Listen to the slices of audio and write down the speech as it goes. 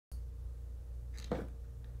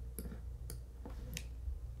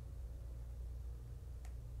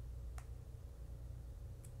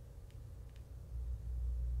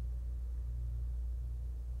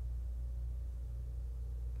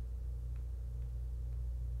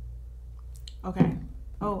Okay.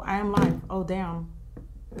 Oh, I am live. Oh, damn.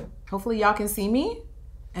 Hopefully y'all can see me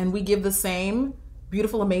and we give the same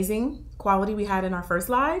beautiful, amazing quality we had in our first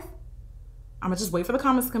live. I'm gonna just wait for the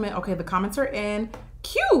comments to come in. Okay, the comments are in.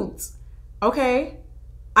 Cute. Okay.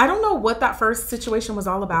 I don't know what that first situation was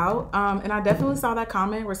all about. And I definitely saw that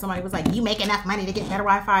comment where somebody was like, you make enough money to get better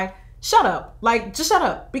Wi-Fi. Shut up. Like, just shut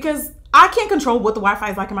up. Because I can't control what the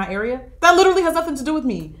Wi-Fi is like in my area. That literally has nothing to do with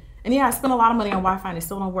me. And yeah, I spent a lot of money on Wi-Fi and it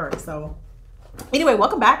still don't work. So anyway,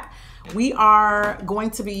 welcome back. We are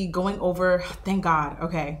going to be going over, thank God.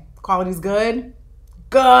 Okay, quality's good.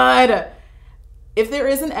 Good. If there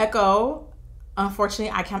is an echo,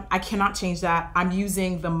 unfortunately, I cannot change that. I'm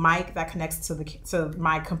using the mic that connects to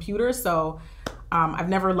my computer. So I've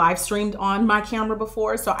never live streamed on my camera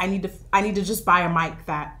before. So I need to just buy a mic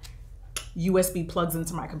that USB plugs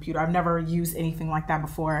into my computer. I've never used anything like that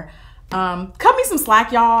before. Cut me some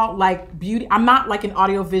slack, y'all. Like beauty, I'm not like an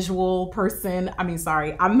audio visual person. I mean,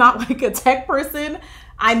 sorry, I'm not like a tech person.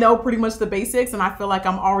 I know pretty much the basics and I feel like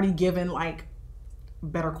I'm already given like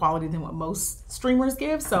better quality than what most streamers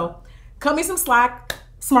give. So cut me some slack.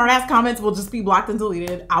 Smart ass comments will just be blocked and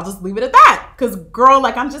deleted. I'll just leave it at that. Cause girl,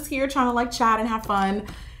 like I'm just here trying to like chat and have fun.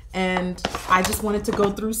 And I just wanted to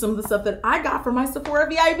go through some of the stuff that I got for my Sephora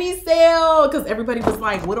VIB sale. Cause everybody was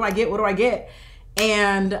like, what do I get? What do I get?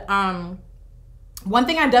 And one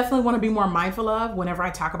thing I definitely want to be more mindful of whenever I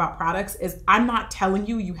talk about products is I'm not telling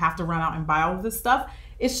you you have to run out and buy all of this stuff.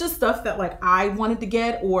 It's just stuff that like I wanted to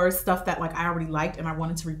get or stuff that like I already liked and I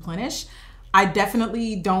wanted to replenish. I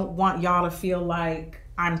definitely don't want y'all to feel like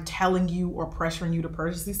I'm telling you or pressuring you to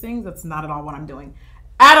purchase these things. That's not at all what I'm doing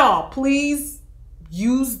at all. Please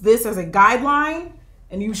use this as a guideline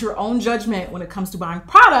and use your own judgment when it comes to buying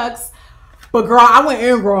products. But girl, I went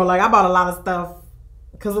in, girl, like I bought a lot of stuff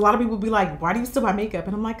because a lot of people be like, why do you still buy makeup?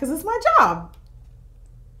 And I'm like, because it's my job,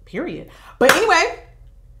 period. But anyway,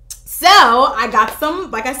 so I got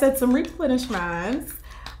some, like I said, some replenishments.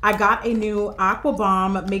 I got a new Aqua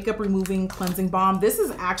Bomb makeup removing cleansing balm. This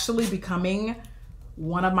is actually becoming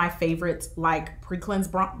one of my favorite like pre-cleanse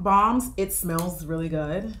bombs. It smells really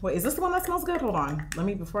good. Wait, is this the one that smells good? Hold on. Let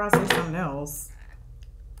me, before I say something else.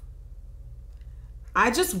 I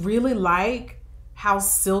just really like how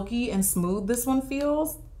silky and smooth this one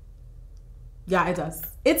feels. Yeah, it does.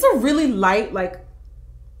 It's a really light, like,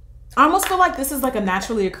 I almost feel like this is like a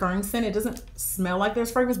naturally occurring scent. It doesn't smell like there's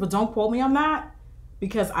fragrance, but don't quote me on that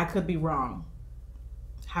because I could be wrong.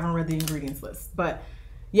 Haven't read the ingredients list. But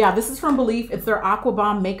yeah, this is from Belief. It's their Aqua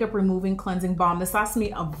Bomb Makeup Removing Cleansing Balm. This lasts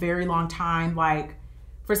me a very long time. Like,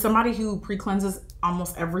 for somebody who pre-cleanses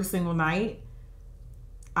almost every single night,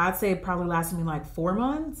 I'd say it probably lasted me like 4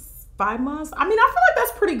 months, 5 months. I mean, I feel like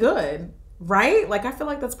that's pretty good, right? Like, I feel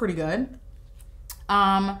like that's pretty good.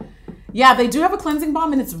 Yeah, they do have a cleansing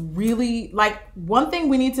balm and it's really like, one thing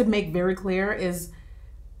we need to make very clear is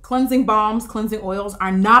cleansing balms, cleansing oils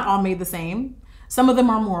are not all made the same. Some of them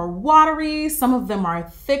are more watery, some of them are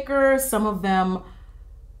thicker, some of them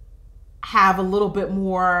have a little bit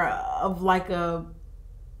more of like a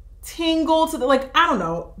tingle to the, like, I don't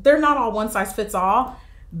know. They're not all one size fits all.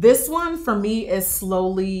 This one for me is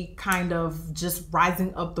slowly kind of just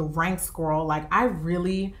rising up the ranks, girl. Like I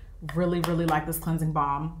really, really, really like this cleansing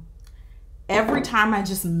balm. Every time I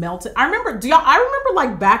just melt it. I remember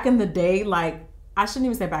like back in the day, like I shouldn't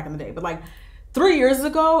even say back in the day, but like 3 years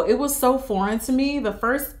ago, it was so foreign to me. The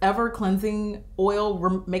first ever cleansing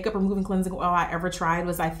oil, makeup removing cleansing oil I ever tried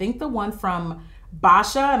was I think the one from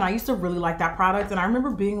Basha, and I used to really like that product. And I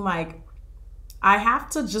remember being like, I have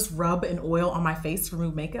to just rub an oil on my face to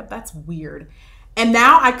remove makeup. That's weird. And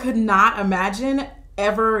now I could not imagine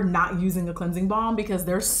ever not using a cleansing balm because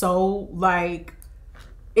they're so like,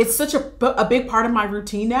 it's such a big part of my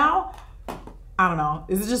routine now. I don't know.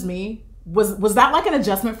 Is it just me? Was that like an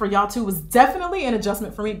adjustment for y'all too? It was definitely an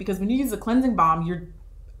adjustment for me because when you use a cleansing balm, you're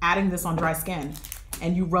adding this on dry skin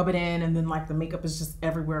and you rub it in and then like the makeup is just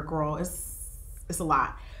everywhere, girl. It's a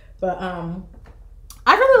lot. But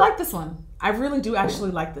I really like this one. I really do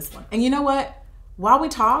actually like this one. And you know what? While we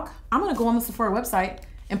talk, I'm gonna go on the Sephora website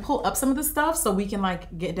and pull up some of this stuff so we can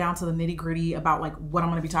like get down to the nitty gritty about like what I'm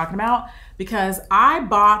gonna be talking about because I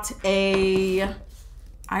bought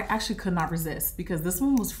I actually could not resist because this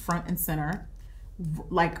one was front and center,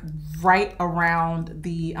 like right around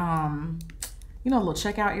the, you know, little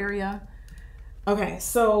checkout area. Okay,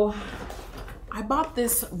 so I bought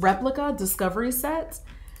this replica discovery set.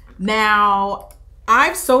 Now,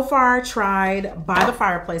 I've so far tried By the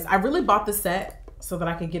Fireplace. I really bought the set so that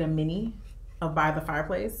I could get a mini of By the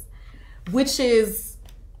Fireplace, which is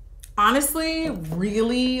honestly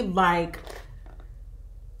really like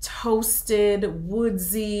toasted,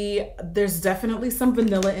 woodsy. There's definitely some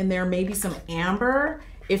vanilla in there, maybe some amber.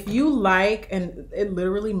 If you like, and it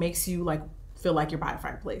literally makes you like feel like you're by a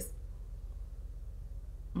fireplace.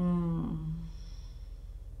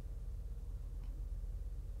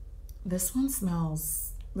 This one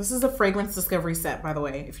smells, this is a fragrance discovery set, by the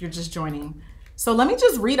way, if you're just joining. So let me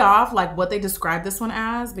just read off like what they describe this one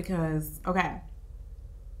as, because, okay.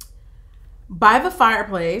 By the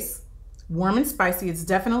fireplace, warm and spicy. It's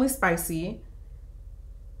definitely spicy.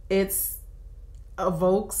 It's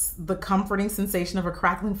evokes the comforting sensation of a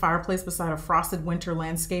crackling fireplace beside a frosted winter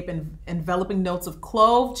landscape and enveloping notes of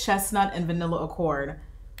clove, chestnut, and vanilla accord.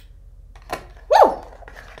 Woo!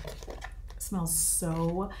 It smells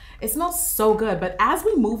so good. But as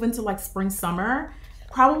we move into like spring, summer,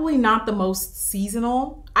 probably not the most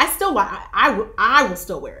seasonal. I will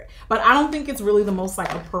still wear it, but I don't think it's really the most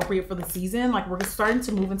like appropriate for the season. Like we're starting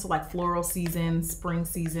to move into like floral season, spring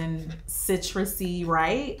season, citrusy,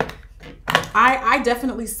 right? I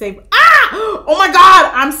definitely say, oh my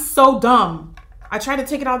God, I'm so dumb. I tried to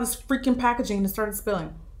take it out of this freaking packaging and it started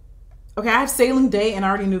spilling. Okay, I have Sailing Day and I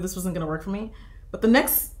already knew this wasn't gonna work for me. But the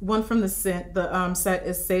next one from the set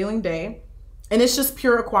is Sailing Day, and it's just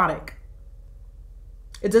pure aquatic.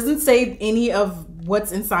 It doesn't say any of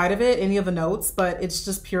what's inside of it, any of the notes, but it's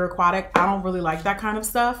just pure aquatic. I don't really like that kind of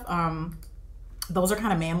stuff. Those are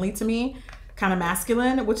kind of manly to me, kind of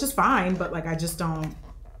masculine, which is fine, but like I don't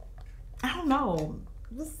know.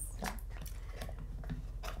 This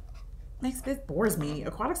bores me.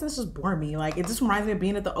 Aquatic scents just bore me. Like it just reminds me of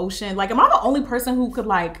being at the ocean. Like, am I the only person who could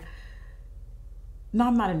like? No,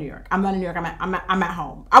 I'm not in New York. I'm not in New York. I'm at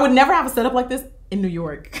home. I would never have a setup like this in New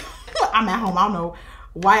York. I'm at home. I don't know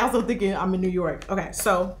why I'm also thinking I'm in New York. Okay,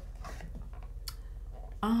 so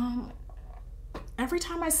every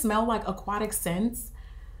time I smell like aquatic scents,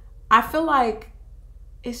 I feel like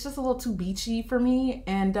it's just a little too beachy for me.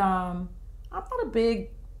 And I'm not a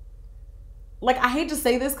big, like, I hate to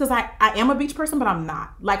say this because I am a beach person, but I'm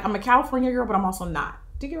not. Like, I'm a California girl, but I'm also not.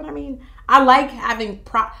 Do you get what I mean? I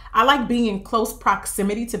like being in close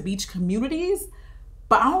proximity to beach communities,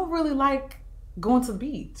 but I don't really like going to the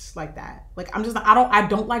beach like that. Like, I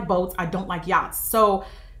don't like boats. I don't like yachts. So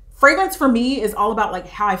fragrance for me is all about like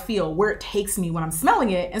how I feel, where it takes me when I'm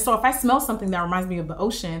smelling it. And so if I smell something that reminds me of the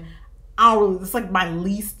ocean, it's like my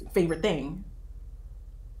least favorite thing.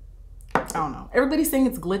 I don't know. Everybody's saying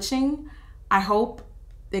it's glitching. I hope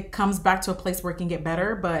it comes back to a place where it can get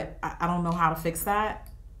better, but I don't know how to fix that.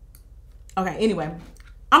 Okay, anyway,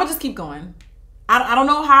 I'm gonna just keep going. I don't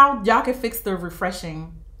know how y'all can fix the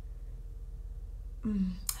refreshing.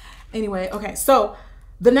 Anyway, okay, so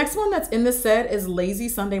the next one that's in this set is Lazy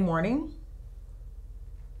Sunday Morning.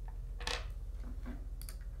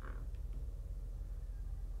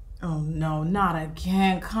 Oh no, not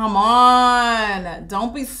again. Come on.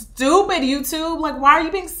 Don't be stupid, YouTube. Like, why are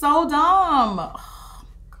you being so dumb? Oh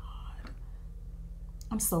God.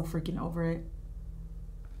 I'm so freaking over it.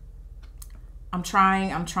 I'm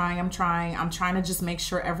trying to just make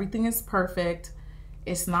sure everything is perfect.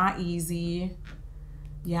 It's not easy.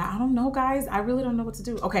 Yeah, I don't know, guys. I really don't know what to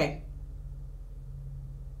do. Okay.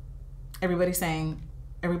 Everybody's saying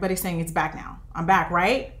it's back now. I'm back,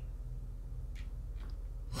 right?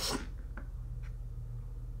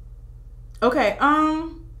 Okay, why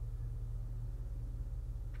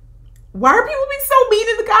are people being so mean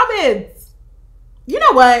in the comments? You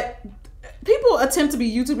know what? People attempt to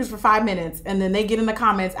be YouTubers for 5 minutes and then they get in the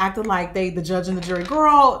comments acting like they the judge and the jury.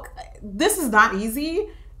 Girl, this is not easy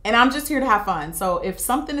and I'm just here to have fun. So if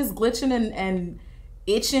something is glitching and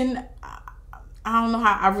itching, I don't know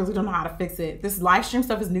how, I really don't know how to fix it. This live stream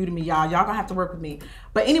stuff is new to me, y'all. Y'all gonna have to work with me.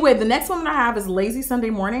 But anyway, the next one that I have is Lazy Sunday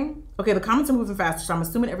Morning. Okay, the comments are moving faster, so I'm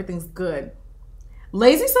assuming everything's good.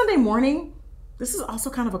 Lazy Sunday Morning, this is also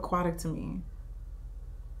kind of aquatic to me.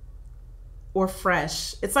 Or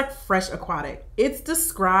fresh. It's like fresh aquatic. It's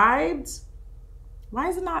described. Why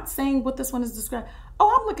is it not saying what this one is described?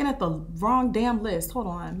 Oh, I'm looking at the wrong damn list. Hold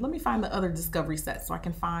on. Let me find the other discovery set so I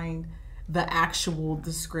can find the actual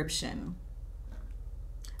description.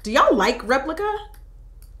 Do y'all like Replica?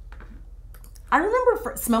 I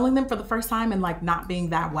remember smelling them for the first time and like not being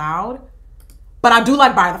that wowed, but I do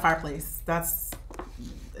like By the Fireplace. It's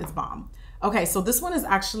bomb. Okay, so this one is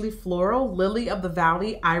actually floral, Lily of the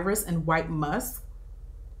Valley, Iris, and White Musk.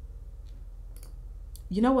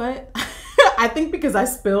 You know what? I think because I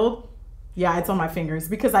spilled, yeah, it's on my fingers.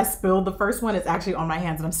 Because I spilled the first one, it's actually on my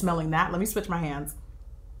hands and I'm smelling that. Let me switch my hands.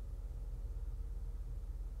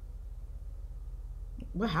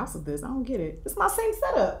 What house is this? I don't get it. It's my same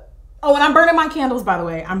setup. Oh, and I'm burning my candles, by the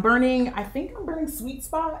way. I think I'm burning Sweet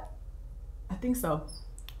Spot. I think so.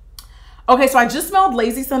 Okay, so I just smelled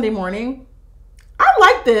Lazy Sunday Morning. I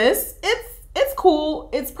like this. It's cool.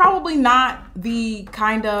 It's probably not the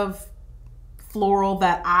kind of floral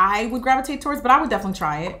that I would gravitate towards, but I would definitely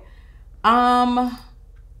try it.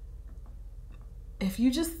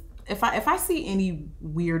 If I see any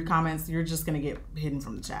weird comments, you're just gonna get hidden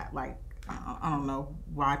from the chat. Like, I don't know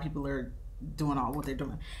why people are doing all what they're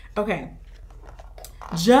doing. Okay,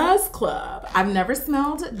 Jazz Club. I've never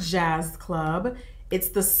smelled Jazz Club. It's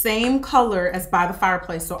the same color as By the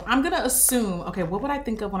Fireplace. So I'm gonna assume, okay, what would I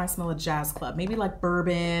think of when I smell a Jazz Club? Maybe like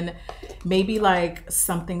bourbon, maybe like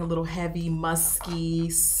something a little heavy, musky,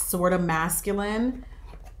 sort of masculine.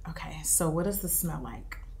 Okay, so what does this smell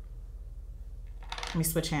like? Let me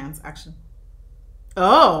switch hands, actually.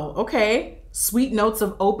 Oh, okay. Sweet notes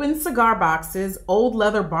of open cigar boxes, old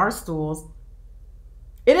leather bar stools.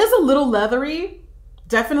 It is a little leathery,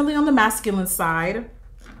 definitely on the masculine side.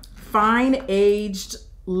 Fine aged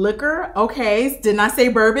liquor. Okay, didn't I say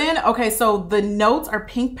bourbon? Okay, so the notes are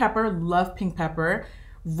pink pepper, love pink pepper,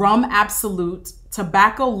 rum absolute,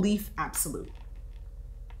 tobacco leaf absolute.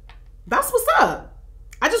 That's what's up.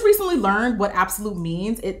 I just recently learned what absolute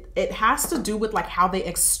means. It has to do with like how they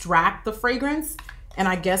extract the fragrance. And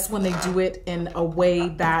I guess when they do it in a way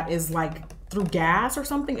that is like through gas or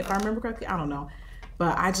something, if I remember correctly, I don't know.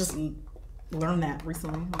 But I just learned that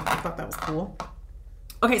recently. I thought that was cool.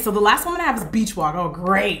 Okay, so the last one I have is Beach Walk. Oh,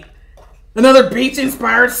 great. Another beach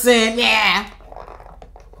inspired scent, yeah.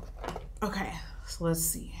 Okay, so let's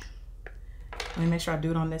see. Let me make sure I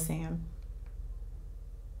do it on this hand.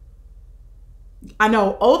 I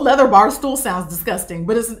know old leather bar stool sounds disgusting,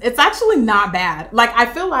 but it's actually not bad. Like, I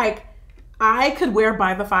feel like I could wear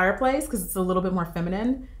By the Fireplace because it's a little bit more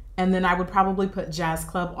feminine, and then I would probably put Jazz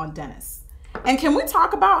Club on Dennis. And can we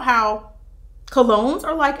talk about how colognes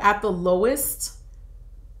are like at the lowest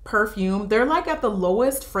perfume? They're like at the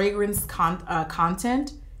lowest fragrance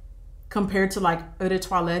content compared to like eau de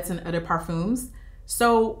toilettes and eau de parfums.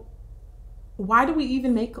 So why do we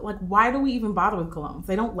even bother with colognes?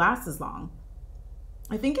 They don't last as long.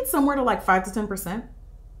 I think it's somewhere to like 5 to 10%.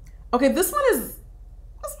 Okay, this one's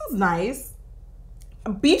nice.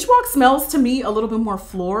 Beach Walk smells to me a little bit more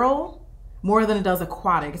floral, more than it does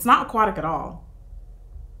aquatic. It's not aquatic at all.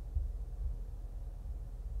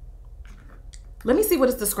 Let me see what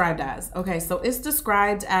it's described as. Okay, so it's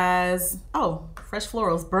described as, oh, fresh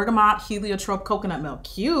florals, bergamot, heliotrope, coconut milk.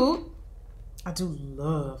 Cute. I do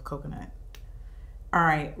love coconut. All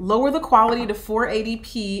right, lower the quality to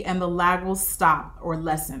 480p and the lag will stop or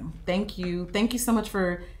lessen. Thank you. Thank you so much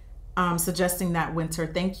for suggesting that, Winter.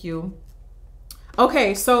 Thank you.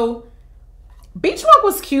 Okay, so Beach Walk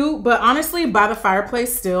was cute, but honestly, By the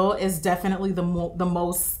Fireplace still is definitely the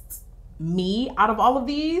most me out of all of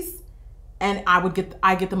these. And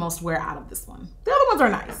I get the most wear out of this one. The other ones are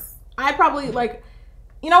nice. I probably like,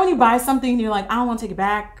 you know, when you buy something and you're like, I don't want to take it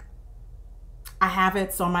back. I have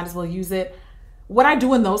it, so I might as well use it. What I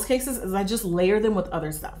do in those cases is I just layer them with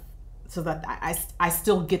other stuff so that I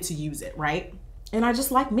still get to use it, right? And I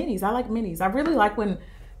just like minis. I like minis. I really like when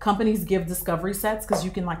companies give discovery sets because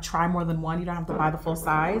you can like try more than one. You don't have to buy the full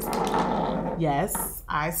size. Yes,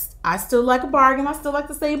 I still like a bargain. I still like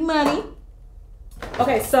to save money.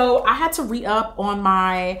 Okay, so I had to re-up on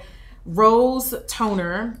my Rose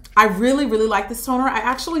toner. I really, really like this toner. I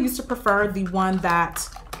actually used to prefer the one that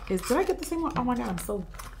is, did I get the same one? Oh my God, I'm so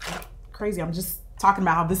crazy. I'm just talking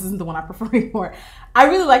about how this isn't the one I prefer anymore. I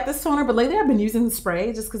really like this toner, but lately I've been using the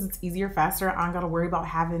spray just because it's easier, faster. I don't gotta worry about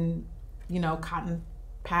having, you know, cotton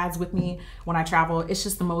pads with me when I travel. It's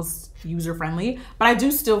just the most user-friendly, but I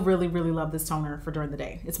do still really, really love this toner for during the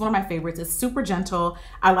day. It's one of my favorites. It's super gentle.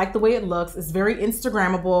 I like the way it looks. It's very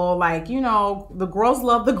Instagrammable. Like, you know, the girls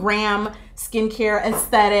love the gram skincare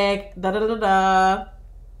aesthetic. Da da da da da.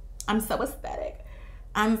 I'm so aesthetic.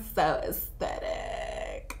 I'm so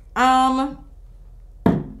aesthetic.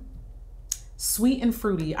 Sweet and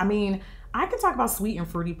fruity. I mean, I can talk about sweet and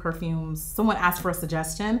fruity perfumes. Someone asked for a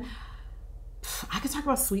suggestion. I could talk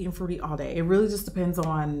about sweet and fruity all day. It really just depends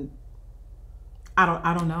on, I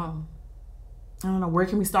don't know. I don't know. Where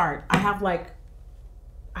can we start? I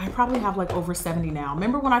probably have like over 70 now.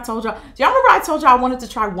 Remember when I told y'all, do y'all remember I told y'all I wanted to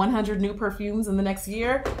try 100 new perfumes in the next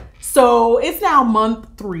year? So it's now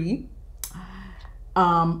month 3.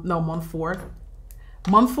 No, month 4.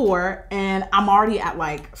 Month 4, and I'm already at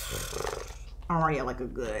like a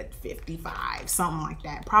good 55, something like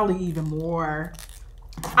that. Probably even more.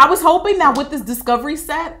 I was hoping that with this discovery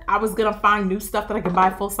set, I was gonna find new stuff that I could buy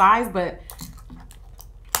full size, but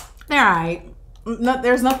all right.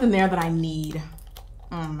 There's nothing there that I need.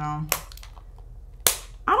 I don't know.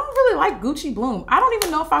 I don't really like Gucci Bloom. I don't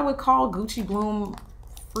even know if I would call Gucci Bloom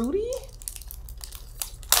fruity.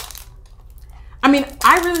 mean,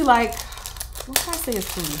 I really like, what can I say is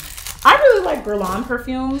fruity? I really like Guerlain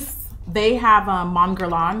perfumes. They have Mon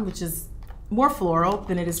Guerlain, which is more floral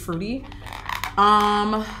than it is fruity.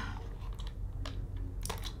 And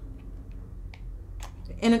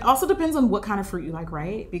it also depends on what kind of fruit you like,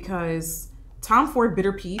 right? Because Tom Ford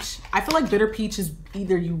Bitter Peach, I feel like Bitter Peach is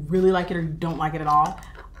either you really like it or you don't like it at all.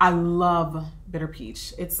 I love Bitter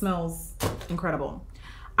Peach. It smells incredible.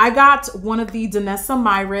 I got one of the Danessa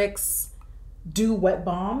Myricks Dew Wet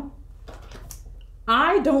Balm.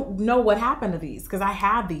 I don't know what happened to these because I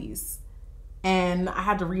had these and I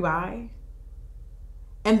had to rebuy.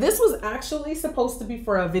 And this was actually supposed to be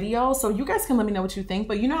for a video, so you guys can let me know what you think.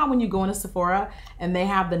 But you know how when you go into Sephora and they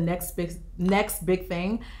have the next big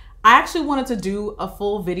thing? I actually wanted to do a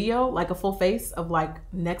full video, like a full face of like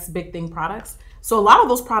next big thing products. So a lot of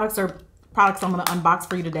those products are products I'm gonna unbox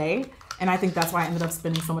for you today. And I think that's why I ended up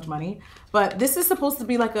spending so much money. But this is supposed to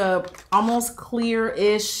be like a almost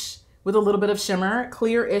clear-ish with a little bit of shimmer,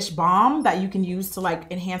 clear-ish balm that you can use to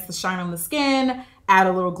like enhance the shine on the skin, add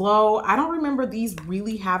a little glow. I don't remember these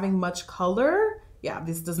really having much color. Yeah,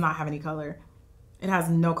 this does not have any color. It has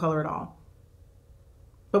no color at all.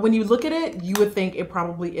 But when you look at it, you would think it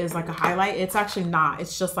probably is like a highlight. It's actually not.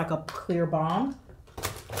 It's just like a clear balm.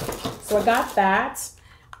 So I got that.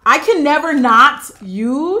 I can never not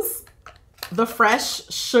use the Fresh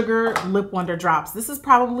Sugar Lip Wonder Drops. This is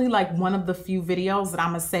probably like one of the few videos that I'm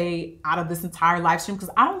gonna say out of this entire live stream, because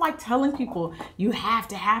I don't like telling people you have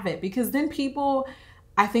to have it, because then people,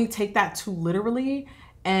 I think, take that too literally.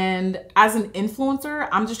 And as an influencer,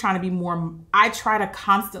 I'm just trying to be more, I try to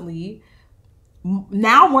constantly,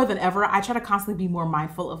 now more than ever, I try to constantly be more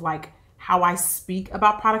mindful of like how I speak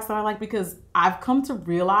about products that I like, because I've come to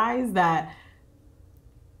realize that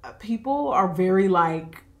people are very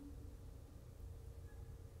like,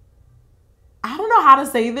 I don't know how to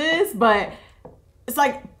say this, but it's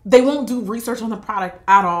like they won't do research on the product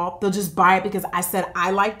at all. They'll just buy it because I said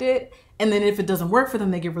I liked it. And then if it doesn't work for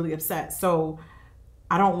them, they get really upset. So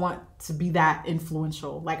I don't want to be that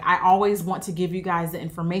influential. Like, I always want to give you guys the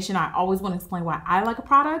information. I always want to explain why I like a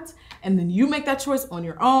product. And then you make that choice on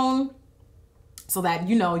your own so that,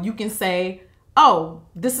 you know, you can say, oh,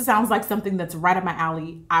 this sounds like something that's right up my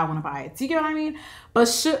alley. I want to buy it. Do you get what I mean? But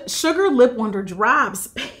Sugar Lip Wonder Drops,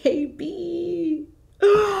 baby.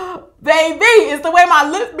 Baby, it's the way my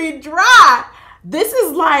lips be dry. This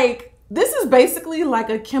is basically like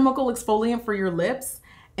a chemical exfoliant for your lips.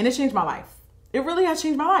 And it changed my life. It really has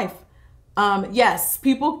changed my life. Yes,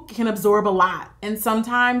 people can absorb a lot. And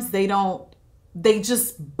sometimes they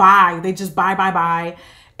just buy.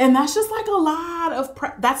 And that's just like a lot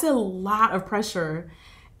of pressure.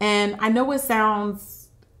 And I know it sounds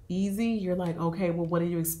easy. You're like, okay, well, what do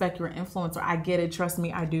you expect? You're an influencer. I get it. Trust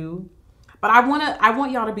me, I do. But I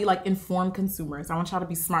want y'all to be like informed consumers. I want y'all to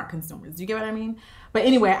be smart consumers. You get what I mean? But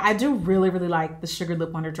anyway, I do really, really like the Sugar Lip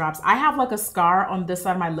Wonder Drops. I have like a scar on this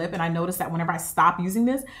side of my lip, and I noticed that whenever I stop using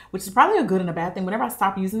this, which is probably a good and a bad thing, whenever I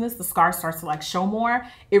stop using this, the scar starts to like show more.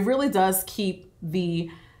 It really does keep the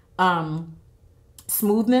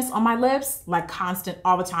smoothness on my lips like constant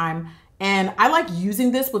all the time. And I like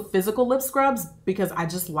using this with physical lip scrubs because I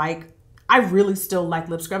really still like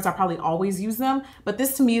lip scrubs. I probably always use them, but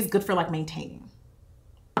this to me is good for like maintaining.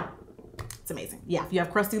 It's amazing. Yeah, if you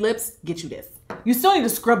have crusty lips, get you this. You still need to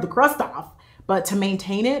scrub the crust off, but to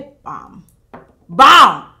maintain it, bomb. Okay,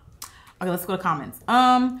 let's go to comments.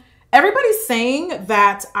 Everybody's saying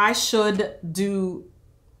that I should do,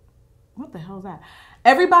 what the hell is that?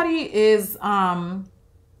 Everybody is,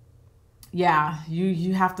 yeah,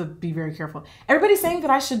 you have to be very careful. Everybody's saying that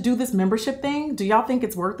I should do this membership thing. Do y'all think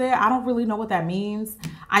it's worth it? I don't really know what that means.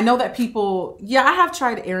 I know that people, yeah, I have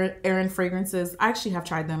tried Erin fragrances. I actually have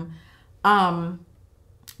tried them.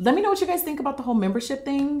 Let me know what you guys think about the whole membership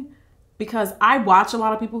thing, because I watch a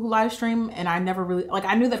lot of people who live stream and I never really, like,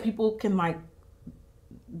 I knew that people can like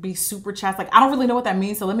be super chats. Like, I don't really know what that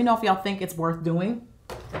means. So let me know if y'all think it's worth doing.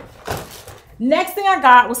 Next thing I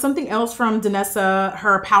got was something else from Danessa,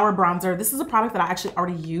 her Power Bronzer. This is a product that I actually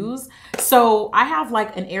already use. So I have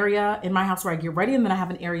like an area in my house where I get ready, and then I have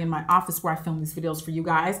an area in my office where I film these videos for you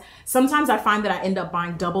guys. Sometimes I find that I end up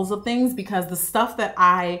buying doubles of things because the stuff that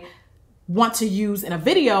I want to use in a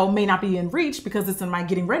video may not be in reach because it's in my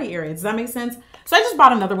getting ready area. Does that make sense? So I just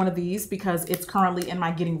bought another one of these because it's currently in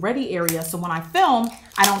my getting ready area. So when I film,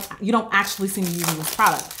 you don't actually see me using this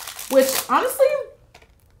product, which honestly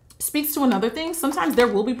speaks to another thing. Sometimes there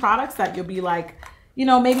will be products that you'll be like, you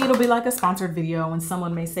know, maybe it'll be like a sponsored video and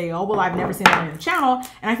someone may say, oh, well, I've never seen that on your channel.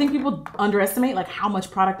 And I think people underestimate like how much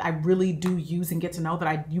product I really do use and get to know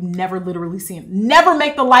that you never literally see it. Never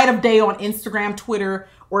make the light of day on Instagram, Twitter,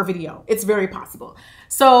 or video. It's very possible.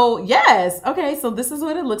 So yes, okay, so this is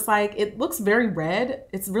what it looks like. It looks very red.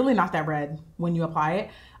 It's really not that red when you apply it.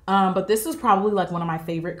 But this is probably like one of my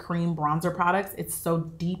favorite cream bronzer products. It's so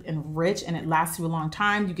deep and rich and it lasts you a long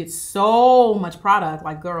time. You get so much product.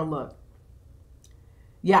 Like, girl, look.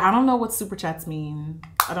 Yeah, I don't know what super chats mean.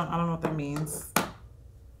 I don't know what that means.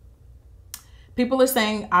 People are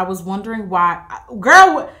saying, I was wondering why,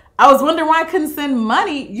 girl, I was wondering why I couldn't send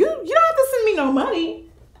money. You don't have to send me no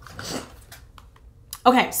money.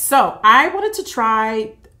 Okay, so I wanted to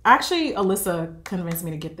try, actually, Alyssa convinced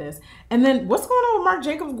me to get this. And then what's going on with Marc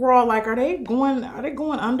Jacobs, girl? Like, are they going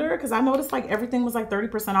under? Because I noticed like everything was like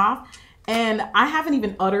 30% off. And I haven't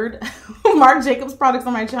even uttered Marc Jacobs products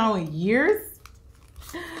on my channel in years.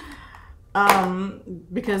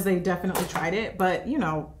 Because they definitely tried it, but you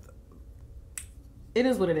know, it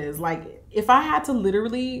is what it is. Like, if I had to,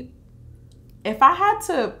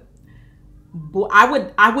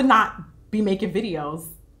 I would not be making videos,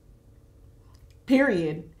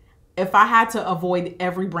 period, if I had to avoid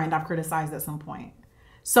every brand I've criticized at some point.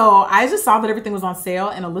 So I just saw that everything was on sale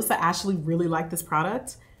and Alyssa actually really liked this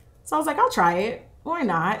product. So I was like, I'll try it. Why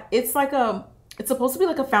not? It's supposed to be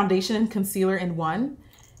like a foundation and concealer in one.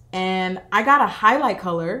 And I got a highlight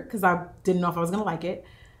color because I didn't know if I was going to like it.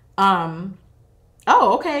 Oh,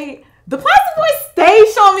 okay. The Plastic Boy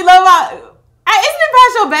stays showing me love. Isn't it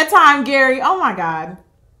past your bedtime, Gary? Oh, my God.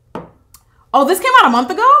 Oh, this came out a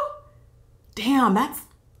month ago? Damn,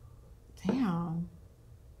 damn.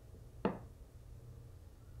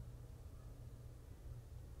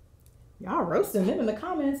 Y'all roasting him in the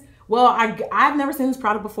comments. Well, I've never seen this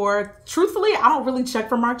product before. Truthfully, I don't really check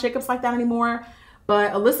for Marc Jacobs like that anymore.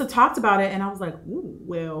 But Alyssa talked about it and I was like, ooh,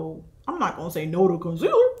 well, I'm not going to say no to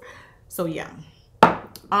concealer. So yeah.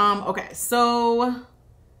 Okay, so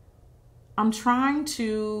I'm trying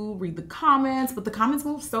to read the comments, but the comments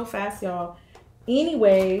move so fast, y'all.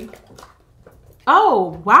 Anyway,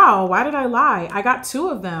 oh, wow. Why did I lie? I got two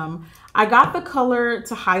of them. I got the color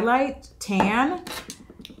to highlight tan,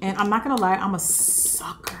 and I'm not going to lie, I'm a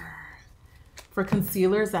sucker for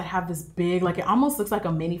concealers that have this big, like it almost looks like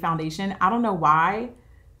a mini foundation. I don't know why,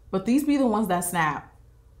 but these be the ones that snap.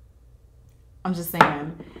 I'm just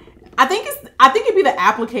saying. I think it'd be the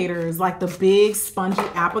applicators, like the big spongy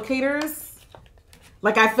applicators.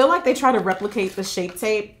 Like I feel like they try to replicate the Shape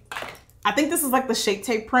Tape. I think this is like the Shape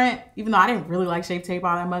Tape print, even though I didn't really like Shape Tape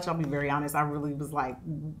all that much. I'll be very honest. I really was like,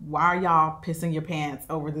 why are y'all pissing your pants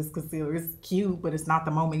over this concealer? It's cute, but it's not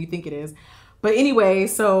the moment you think it is. But anyway,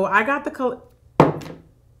 so I got the color.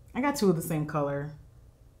 I got two of the same color.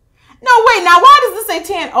 No, wait, now why does this say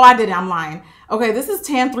tan? Oh, I did it, I'm lying. Okay, this is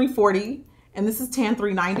tan 340 and this is tan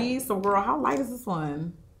 390. So girl, how light is this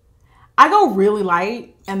one? I go really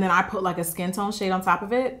light and then I put like a skin tone shade on top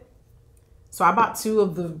of it. So I bought two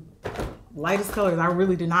of the lightest colors. I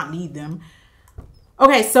really did not need them.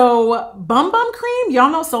 Okay, so Bum Bum Cream,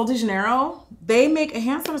 y'all know Sol de Janeiro. They make a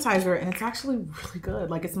hand sanitizer and it's actually really good.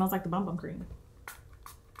 Like it smells like the Bum Bum Cream.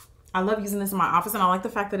 I love using this in my office and I like the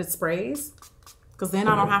fact that it sprays because then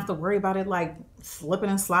I don't have to worry about it like slipping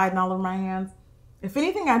and sliding all over my hands. If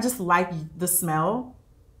anything, I just like the smell.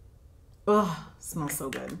 Ugh, smells so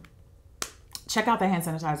good. Check out the hand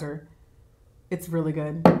sanitizer. It's really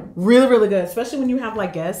good. Really, really good. Especially when you have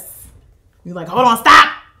like guests. You're like, hold on,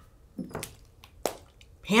 stop.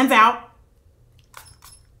 Hands out.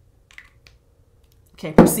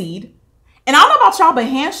 Okay, proceed. And I don't know about y'all, but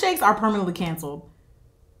handshakes are permanently canceled.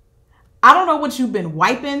 I don't know what you've been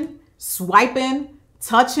wiping, swiping,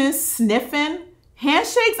 touching, sniffing.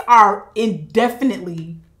 Handshakes are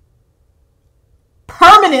indefinitely,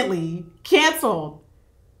 permanently canceled.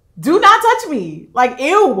 Do not touch me. Like,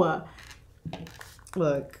 ew.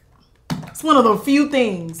 Look, it's one of the few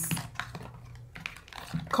things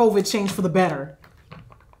COVID changed for the better.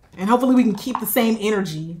 And hopefully we can keep the same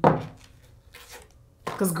energy.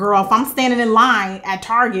 Because, girl, if I'm standing in line at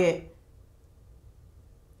Target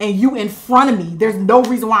and you in front of me, there's no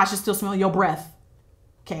reason why I should still smell your breath.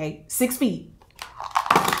 Okay, 6 feet.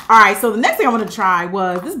 All right, so the next thing I wanted to try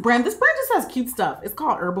was this brand. This brand just has cute stuff. It's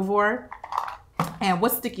called Herbivore. And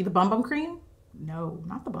what's sticky? The Bum Bum Cream? No,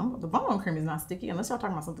 not the Bum Bum. The Bum Bum Cream is not sticky unless y'all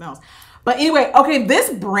talking about something else. But anyway, okay,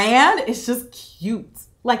 this brand is just cute.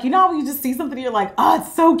 Like, you know when you just see something and you're like, oh,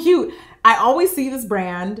 it's so cute. I always see this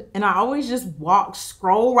brand and I always just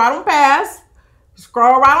scroll right on past.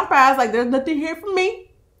 Scroll right on past like there's nothing here for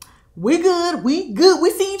me. We good. We good.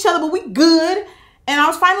 We see each other, but we good. And I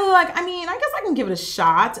was finally like, I mean, I guess I can give it a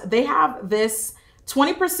shot. They have this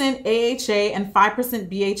 20% AHA and 5%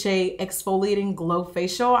 BHA exfoliating glow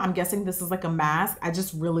facial. I'm guessing this is like a mask. I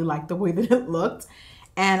just really like the way that it looked.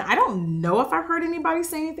 And I don't know if I've heard anybody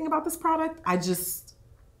say anything about this product. I just,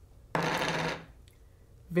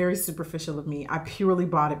 very superficial of me. I purely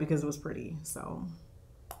bought it because it was pretty. So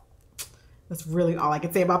that's really all I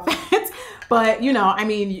can say about that. But you know, I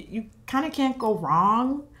mean, you kind of can't go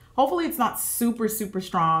wrong. Hopefully it's not super, super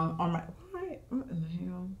strong on my, what in the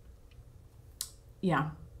hell? Yeah,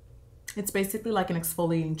 it's basically like an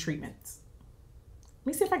exfoliating treatment. Let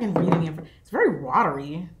me see if I can read any of it. It's very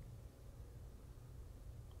watery.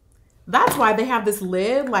 That's why they have this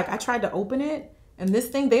lid. Like I tried to open it and this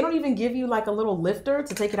thing, they don't even give you like a little lifter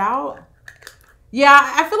to take it out. Yeah,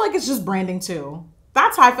 I feel like it's just branding too.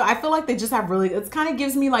 That's how I feel. I feel like they just have really, it kind of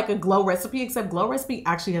gives me like a Glow Recipe, except Glow Recipe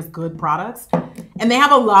actually has good products. And they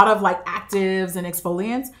have a lot of like actives and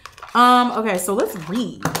exfoliants. Okay, so let's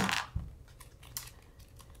read.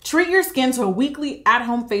 Treat your skin to a weekly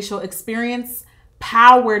at-home facial experience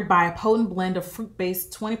powered by a potent blend of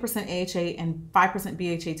fruit-based 20% AHA and 5%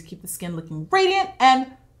 BHA to keep the skin looking radiant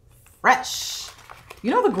and fresh.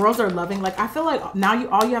 You know, the girls are loving, like, I feel like now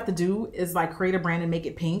all you have to do is like create a brand and make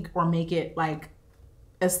it pink or make it like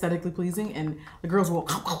aesthetically pleasing and the girls will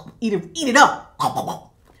eat it up.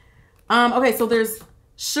 Okay, so there's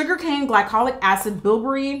sugarcane glycolic acid,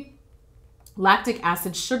 bilberry lactic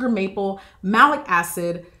acid, sugar maple, malic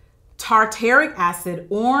acid, tartaric acid,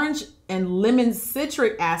 orange and lemon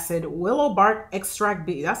citric acid, willow bark extract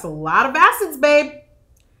B. That's a lot of acids, babe.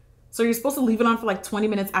 So you're supposed to leave it on for like 20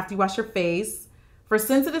 minutes after you wash your face. For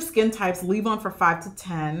sensitive skin types, leave on for 5 to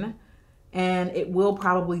 10, and it will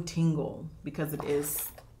probably tingle because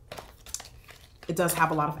it does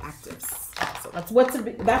have a lot of actives. So that's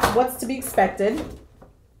what's to be expected.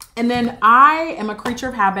 And then I am a creature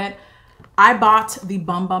of habit. I bought the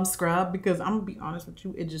Bum Bum Scrub because I'm gonna be honest with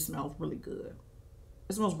you, it just smells really good.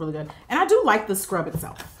 It smells really good. And I do like the scrub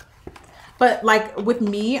itself. But like with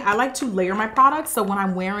me, I like to layer my products. So when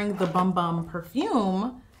I'm wearing the Bum Bum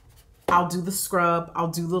perfume, I'll do the scrub, I'll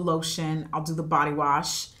do the lotion, I'll do the body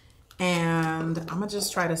wash. And I'm gonna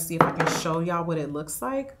just try to see if I can show y'all what it looks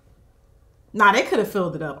like. Nah, they could have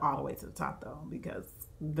filled it up all the way to the top though, because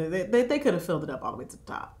they could have filled it up all the way to the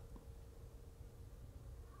top.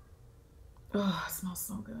 Oh, it smells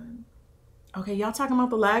so good. Okay, y'all talking about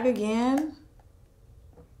the lag again?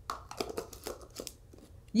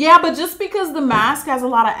 Yeah, but just because the mask has a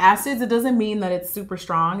lot of acids, it doesn't mean that it's super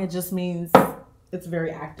strong. It just means it's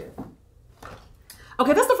very active.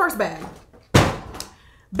 Okay, that's the first bag.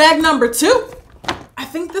 Bag number 2. I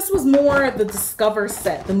think this was more the Discover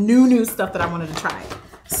set, the new stuff that I wanted to try.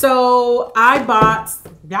 So I bought,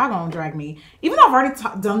 y'all gonna drag me. Even though I've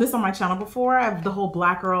already done this on my channel before, I have the whole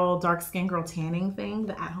black girl, dark skin girl tanning thing,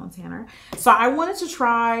 the at-home tanner. So I wanted to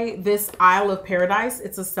try this Isle of Paradise.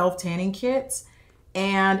 It's a self-tanning kit.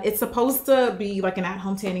 And it's supposed to be like an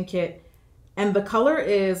at-home tanning kit. And the color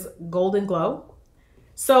is Golden Glow.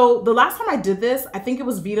 So the last time I did this, I think it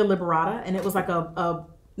was Vita Liberata. And it was like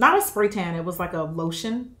not a spray tan, it was like a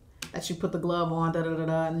lotion that you put the glove on,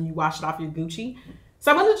 and you wash it off your Gucci.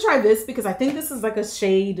 So I wanted to try this because I think this is like a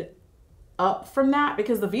shade up from that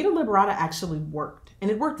because the Vita Liberata actually worked. And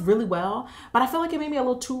it worked really well, but I feel like it made me a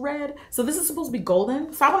little too red. So this is supposed to be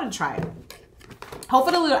golden. So I wanted to try it.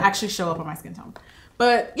 Hopefully it'll actually show up on my skin tone.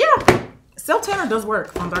 But yeah, self tanner does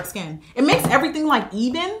work on dark skin. It makes everything like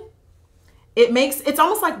even. It's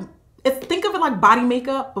almost like, think of it like body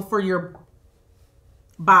makeup, but for your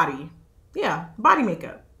body. Yeah, body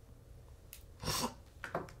makeup.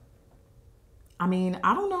 I mean,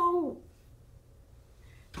 I don't know.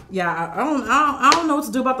 Yeah, I don't know what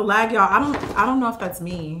to do about the lag, y'all. I don't know if that's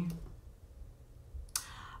me.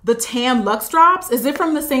 The Tan Luxe Drops, is it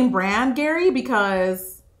from the same brand, Gary?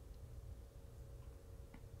 Because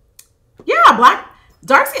yeah,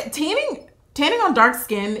 dark skin tanning on dark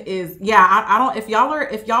skin is, yeah, I don't, if y'all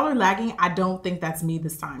are lagging, I don't think that's me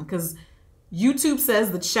this time because YouTube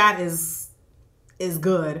says the chat is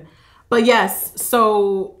good. But yes,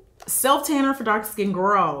 so self tanner for dark skin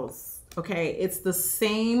girls. Okay, it's the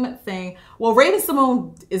same thing. Well, Raven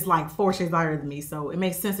Simone is like 4 shades lighter than me, so it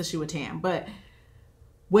makes sense that she would tan. But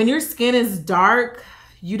when your skin is dark,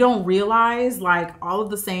 you don't realize like all of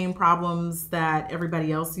the same problems that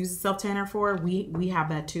everybody else uses self tanner for. We have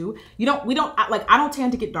that too. I don't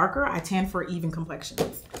tan to get darker. I tan for even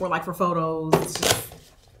complexions or like for photos.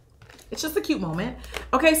 It's just a cute moment.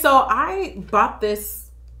 Okay, so I bought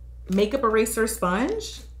this makeup eraser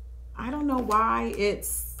sponge. I don't know why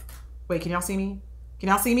it's, wait, can y'all see me? Can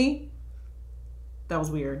y'all see me? That was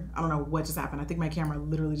weird. I don't know what just happened. I think my camera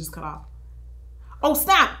literally just cut off. Oh,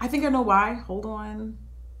 snap. I think I know why. Hold on.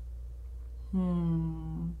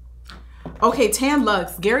 Okay, Tan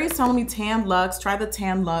Luxe. Gary is telling me Tan Luxe. Try the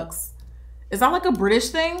Tan Luxe. Is that like a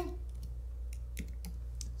British thing?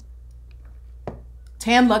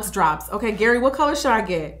 Tan Luxe drops. Okay, Gary, what color should I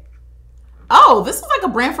get? Oh, this is like a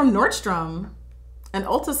brand from Nordstrom. And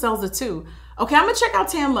Ulta sells it too. Okay, I'm gonna check out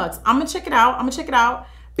Tan Luxe. I'm gonna check it out. I'm gonna check it out.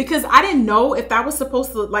 Because I didn't know if that was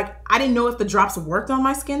supposed to, like, I didn't know if the drops worked on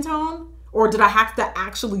my skin tone. Or did I have to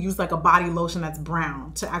actually use like a body lotion that's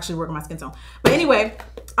brown to actually work on my skin tone? But anyway,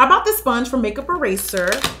 I bought this sponge from Makeup Eraser.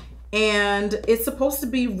 And it's supposed to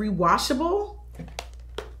be rewashable.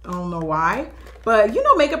 I don't know why. But you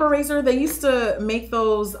know Makeup Eraser, they used to make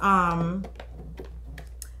those, they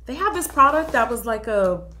have this product that was like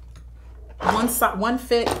a one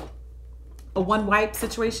fit, a one wipe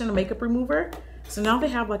situation, a makeup remover. So now they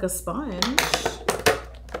have like a sponge.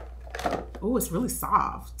 Oh, it's really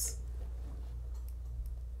soft.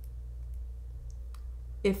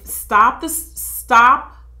 If stop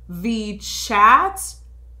the chat,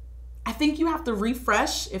 I think you have to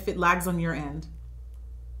refresh if it lags on your end.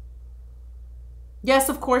 Yes,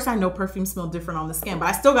 of course, I know perfumes smell different on the skin, but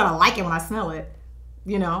I still gotta like it when I smell it.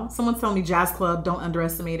 You know, someone's telling me Jazz Club, don't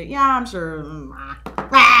underestimate it. Yeah, I'm sure.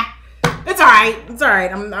 It's all right. It's all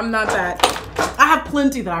right. I'm not that. I have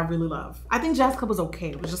plenty that I really love. I think Jazz Club was okay.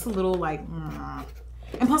 It was just a little like,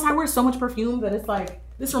 and plus I wear so much perfume that it's like,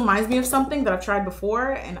 this reminds me of something that I've tried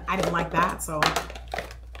before and I didn't like that. So,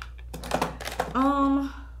 I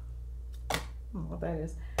don't know what that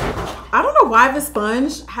is. I don't know why this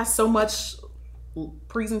sponge has so much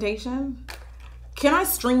presentation. Can I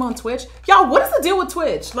stream on Twitch? Y'all, what is the deal with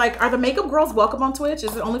Twitch? Like, are the makeup girls welcome on Twitch?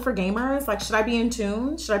 Is it only for gamers? Like, should I be in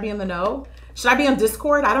tune? Should I be in the know? Should I be on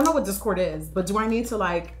Discord? I don't know what Discord is, but do I need to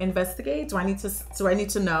like investigate? Do I need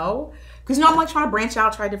to know? Because you know, I'm like trying to branch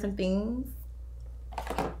out, try different things.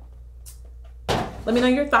 Let me know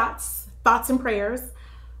your thoughts and prayers.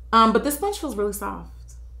 But this sponge feels really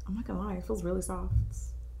soft. I'm not gonna lie, it feels really soft.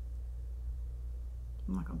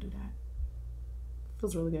 I'm not gonna do that. It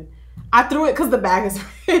feels really good. I threw it because the bag is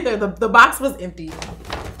right there. The box was empty.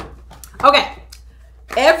 Okay.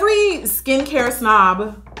 Every skincare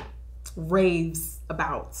snob raves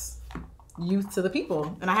about Youth to the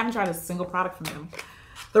People. And I haven't tried a single product from them.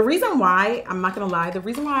 The reason why, I'm not going to lie, the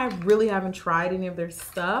reason why I really haven't tried any of their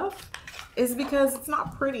stuff is because it's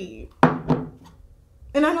not pretty.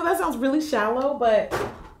 And I know that sounds really shallow, but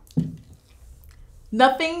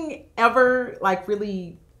nothing ever like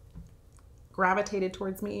really gravitated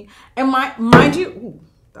towards me. And mind you, ooh,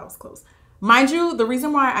 that was close. Mind you, the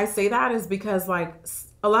reason why I say that is because like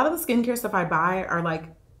a lot of the skincare stuff I buy are like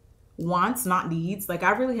wants, not needs. Like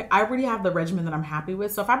I already have the regimen that I'm happy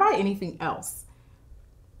with. So if I buy anything else,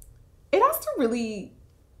 it has to really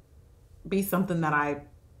be something that I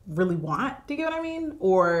really want. Do you get what I mean?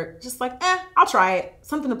 Or just like, I'll try it.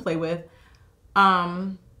 Something to play with.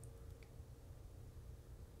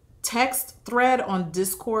 Text thread on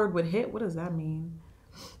Discord would hit. What does that mean?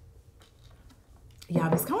 Yeah,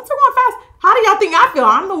 these comments are going fast. How do y'all think I feel?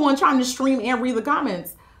 I'm the one trying to stream and read the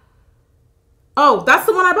comments. Oh, that's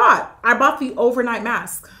the one I bought. I bought the overnight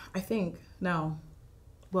mask, I think. No.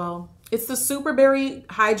 Well, it's the Super Berry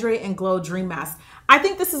Hydrate and Glow Dream Mask. I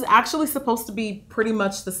think this is actually supposed to be pretty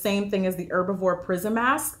much the same thing as the Herbivore Prism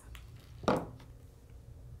Mask.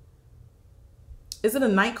 Is it a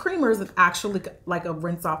night cream or is it actually like a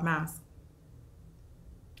rinse off mask?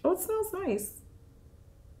 Oh, it smells nice.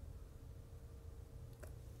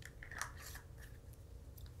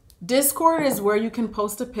 Discord is where you can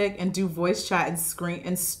post a pic and do voice chat and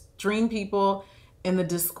stream people in the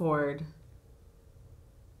Discord.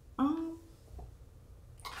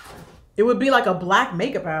 It would be like a black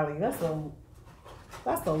makeup alley. That's the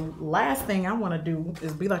last thing I want to do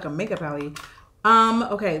is be like a makeup alley.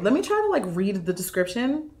 Okay, let me try to like read the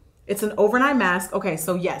description. It's an overnight mask. Okay,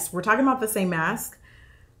 so yes, we're talking about the same mask.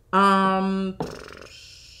 Apply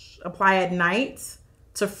at night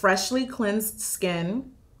to freshly cleansed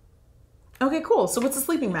skin. Okay, cool. So it's a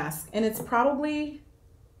sleeping mask and it's probably,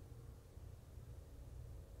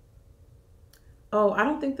 oh, I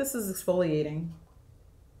don't think this is exfoliating.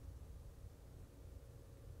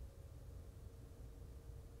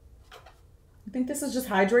 I think this is just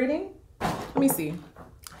hydrating. Let me see.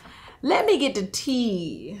 Let me get the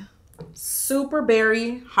tea. Super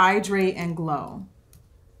Berry Hydrate and Glow.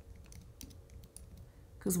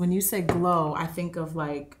 Because when you say glow, I think of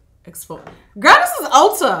like exfoliate. Girl, this is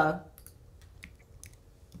Ulta.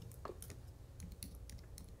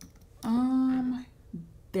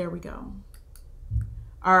 There we go.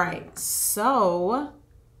 All right, so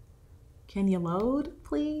can you load,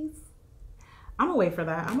 please? I'm gonna wait for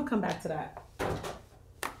that. I'm gonna come back to that.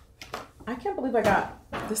 I can't believe I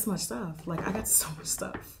got this much stuff. Like, I got so much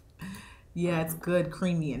stuff. Yeah, it's good,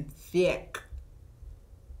 creamy, and thick.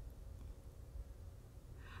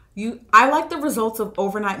 I like the results of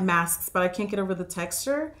overnight masks, but I can't get over the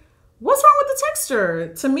texture. What's wrong with the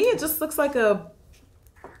texture? To me, it just looks like a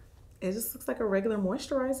regular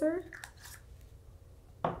moisturizer.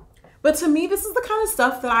 But to me, this is the kind of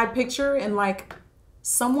stuff that I picture in like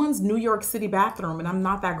someone's New York City bathroom, and I'm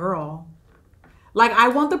not that girl. Like, I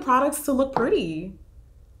want the products to look pretty.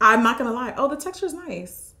 I'm not gonna lie. Oh, the texture's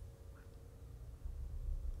nice.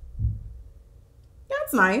 Yeah,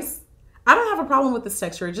 it's nice. I don't have a problem with this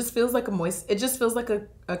texture. It just feels like it just feels like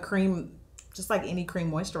a cream, just like any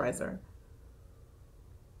cream moisturizer.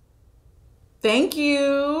 Thank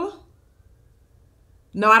you.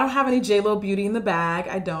 No, I don't have any JLo Beauty in the bag.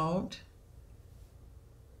 I don't.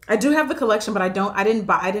 I do have the collection, but I don't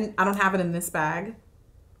have it in this bag.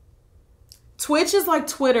 Twitch is like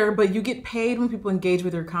Twitter, but you get paid when people engage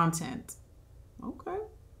with your content. Okay.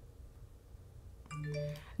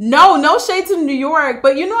 No shade to New York,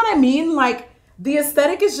 but you know what I mean? Like, the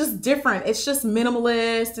aesthetic is just different. It's just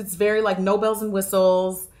minimalist. It's very like no bells and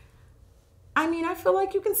whistles. I mean, I feel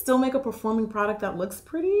like you can still make a performing product that looks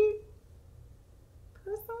pretty.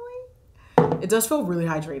 Personally, it does feel really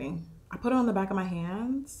hydrating. I put it on the back of my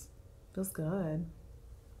hands. Feels good.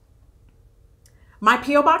 My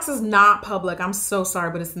P.O. box is not public. I'm so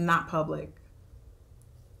sorry, but it's not public.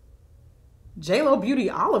 JLo Beauty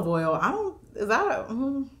olive oil. Is that?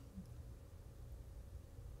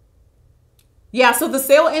 Yeah, so the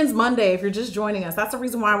sale ends Monday if you're just joining us. That's the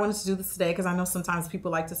reason why I wanted to do this today, because I know sometimes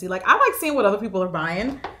people like to see, like, I like seeing what other people are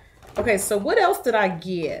buying. Okay, so what else did I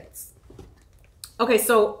get? Okay,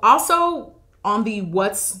 so also on the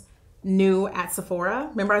what's new at Sephora.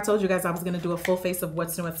 Remember I told you guys I was going to do a full face of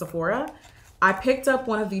what's new at Sephora. I picked up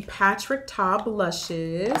one of the Patrick Ta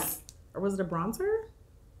blushes. Or was it a bronzer?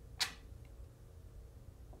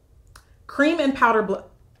 Cream and powder blush.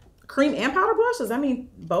 Does that mean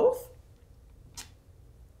both?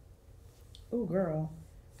 Oh, girl.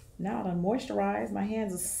 Now to moisturize, my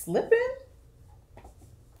hands are slipping.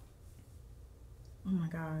 Oh my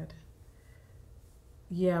God.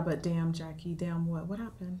 Yeah, but damn, Jackie, damn what? What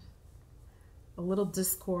happened? A little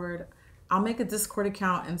Discord. I'll make a Discord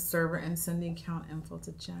account and server and send the account info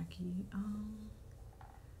to Jackie.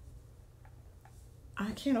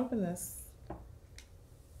 I can't open this.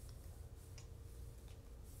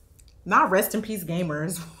 Not rest in peace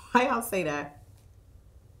gamers. Why y'all say that?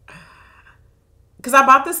 Because I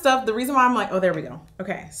bought this stuff. The reason why I'm like, oh, there we go.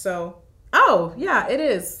 Okay, so, oh, yeah, it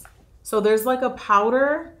is. So there's like a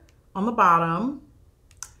powder on the bottom.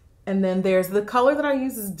 And then there's the color that I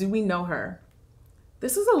use is Do We Know Her?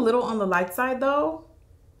 This is a little on the light side though.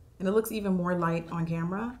 And it looks even more light on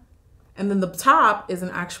camera. And then the top is an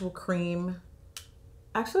actual cream.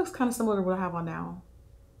 Actually looks kind of similar to what I have on now.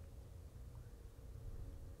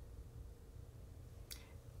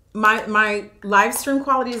 My live stream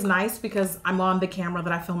quality is nice because I'm on the camera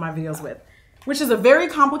that I film my videos with, which is a very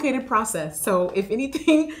complicated process. So if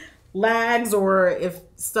anything lags or if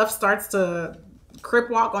stuff starts to crip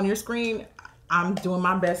walk on your screen, I'm doing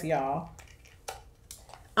my best, y'all.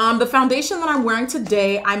 The foundation that I'm wearing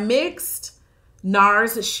today, I mixed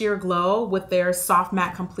NARS Sheer Glow with their Soft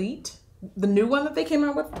Matte Complete, the new one that they came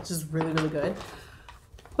out with, which is really, really good.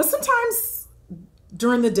 But sometimes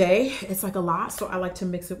during the day, it's like a lot, so I like to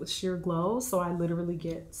mix it with Sheer Glow, so I literally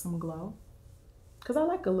get some glow. Because I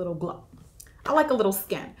like a little glow. I like a little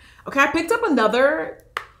skin. Okay, I picked up another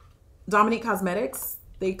Dominique Cosmetics.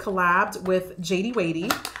 They collabed with JD Wadey,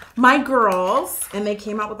 my girls, and they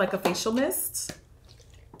came out with like a facial mist.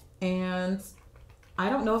 And I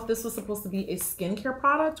don't know if this was supposed to be a skincare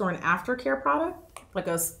product or an aftercare product, like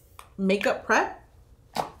a makeup prep.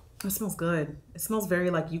 It smells good. It smells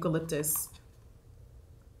very like eucalyptus.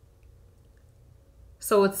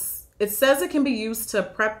 So it says it can be used to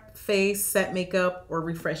prep face, set makeup, or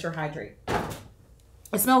refresh or hydrate.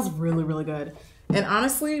 It smells really, really good. And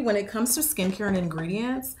honestly, when it comes to skincare and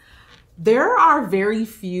ingredients, there are very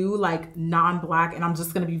few like non-Black, and I'm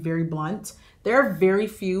just gonna be very blunt, there are very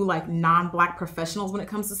few like non-Black professionals when it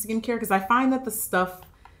comes to skincare, because I find that the stuff,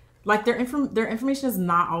 like their information is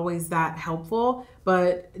not always that helpful.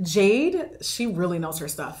 But Jade, she really knows her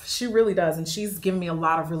stuff. She really does, and she's given me a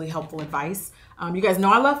lot of really helpful advice. You guys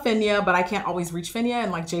know I love Fenya, but I can't always reach Fenya,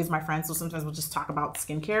 and like Jade's my friend, so sometimes we'll just talk about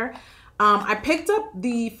skincare. I picked up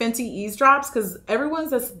the Fenty Ease Drops because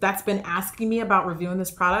everyone's that's been asking me about reviewing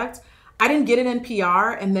this product. I didn't get it in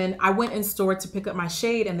PR, and then I went in store to pick up my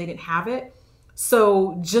shade and they didn't have it.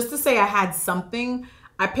 So just to say I had something,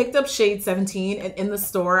 I picked up shade 17, and in the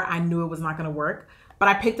store, I knew it was not going to work, but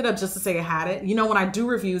I picked it up just to say I had it. You know, when I do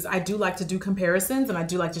reviews, I do like to do comparisons, and I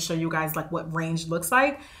do like to show you guys like what range looks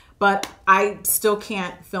like, but I still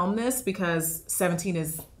can't film this because 17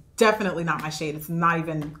 is definitely not my shade. It's not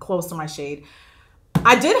even close to my shade.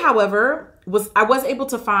 I did, however, I was able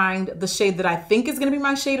to find the shade that I think is going to be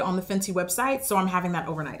my shade on the Fenty website, so I'm having that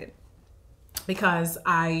overnighted because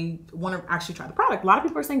I want to actually try the product. A lot of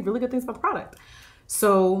people are saying really good things about the product.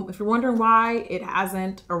 So if you're wondering why it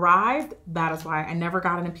hasn't arrived, that is why. I never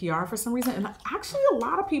got it in PR for some reason. And actually a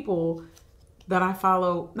lot of people that I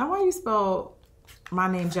follow, now why you spell my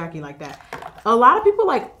name Jackie like that? A lot of people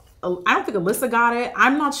like, I don't think Alyssa got it.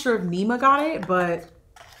 I'm not sure if Nima got it, but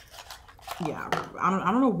yeah,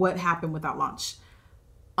 I don't know what happened with that launch.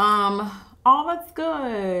 Oh, that's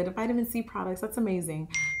good. Vitamin C products. That's amazing.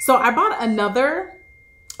 So I bought another,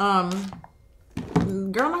 girl,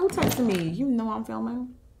 now who texted me? You know I'm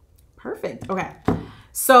filming. Perfect. Okay.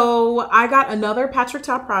 So I got another Patrick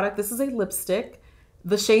Ta product. This is a lipstick.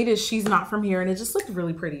 The shade is She's Not From Here, and it just looked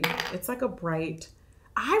really pretty. It's like a bright,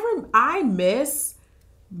 I miss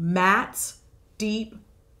matte, deep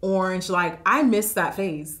orange. Like, I miss that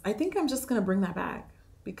phase. I think I'm just going to bring that back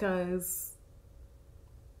because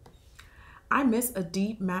I miss a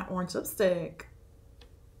deep matte orange lipstick.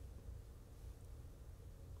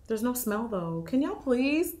 There's no smell though. Can y'all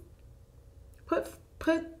please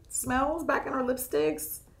put smells back in our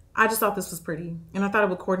lipsticks? I just thought this was pretty, and I thought it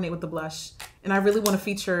would coordinate with the blush. And I really want to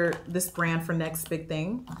feature this brand for next big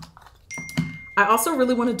thing. I also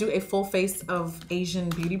really want to do a full face of Asian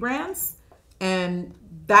beauty brands, and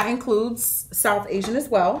that includes South Asian as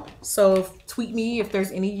well. So tweet me if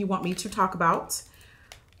there's any you want me to talk about.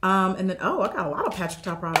 And then, oh, I got a lot of Patrick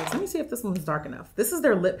Ta products. Let me see if this one's dark enough. This is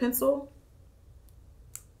their lip pencil.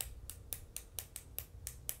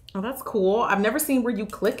 Oh, that's cool. I've never seen where you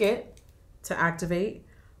click it to activate.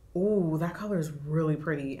 Ooh, that color is really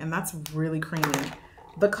pretty, and that's really creamy.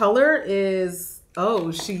 The color is,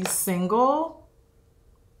 oh, She's Single.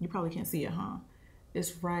 You probably can't see it, huh?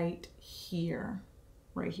 It's right here.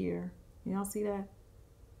 Right here. Y'all see that?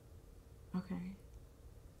 Okay.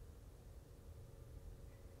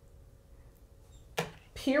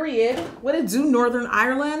 Period. What it do, Northern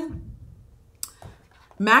Ireland?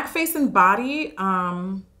 MAC Face and Body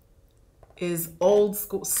is old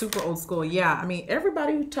school, super old school. Yeah, I mean,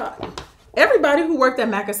 everybody who worked at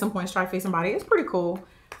MAC at some point tried Face and Body. It's pretty cool.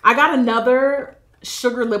 I got another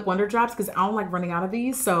Sugar Lip Wonder Drops because I don't like running out of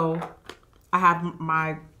these, so I have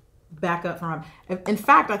my backup from. In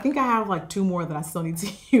fact, I think I have like 2 more that I still need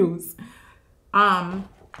to use.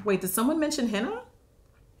 Wait, did someone mention henna?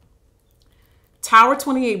 Tower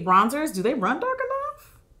 28 bronzers, do they run dark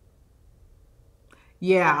enough?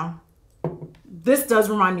 Yeah, this does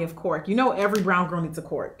remind me of cork. You know, every brown girl needs a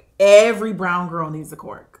cork. Every brown girl needs a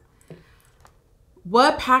cork.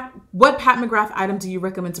 What Pat McGrath item do you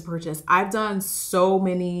recommend to purchase? I've done so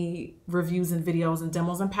many reviews and videos and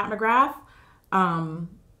demos on Pat McGrath.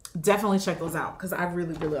 Definitely check those out because I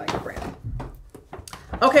really, really like the brand.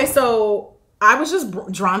 Okay, so I was just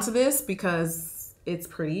drawn to this because it's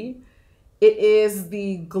pretty. It is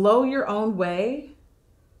the Glow Your Own Way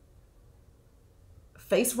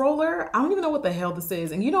face roller. I don't even know what the hell this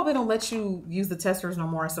is. And you know they don't let you use the testers no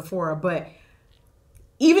more at Sephora, but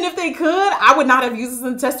even if they could, I would not have used this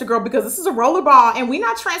in the tester, girl, because this is a roller ball and we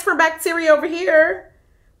not transfer bacteria over here.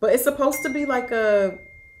 But it's supposed to be like a,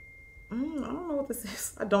 I don't know what this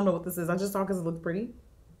is. I don't know what this is. I just thought because it looked pretty.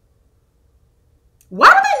 Why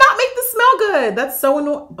do they not make this smell good? That's so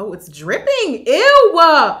annoying. Oh, it's dripping. Ew.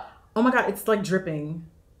 Oh my God, it's like dripping.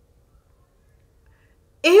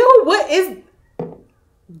 Ew, what is...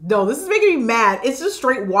 No, this is making me mad. It's just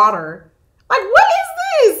straight water. Like, what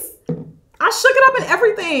is this? I shook it up and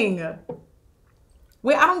everything.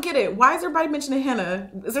 Wait, I don't get it. Why is everybody mentioning henna?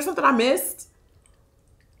 Is there something I missed?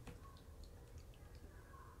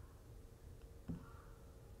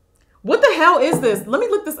 What the hell is this? Let me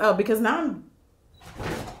look this up because now I'm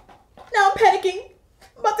panicking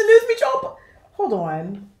about the news beach. Hold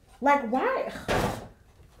on. Like, why?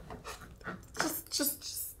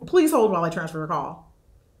 Just please hold while I transfer a call.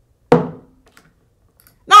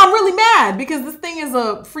 No, I'm really mad because this thing is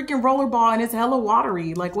a freaking roller ball and it's hella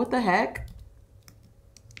watery. Like, what the heck?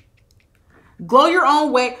 Glow Your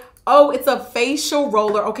Own Way. Oh, it's a facial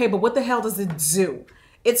roller. Okay, but what the hell does it do?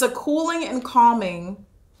 It's a cooling and calming.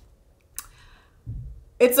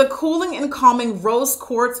 It's a cooling and calming rose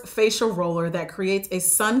quartz facial roller that creates a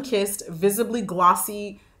sun-kissed, visibly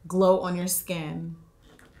glossy glow on your skin.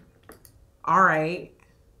 All right.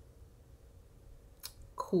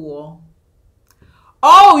 Cool.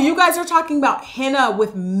 Oh, you guys are talking about henna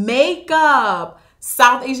with makeup.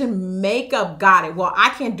 South Asian makeup. Got it. Well, I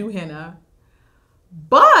can't do henna,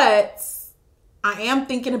 but I am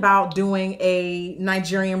thinking about doing a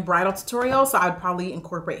Nigerian bridal tutorial. So I'd probably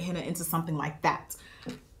incorporate henna into something like that.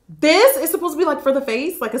 This is supposed to be like for the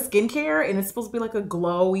face, like a skincare, and it's supposed to be like a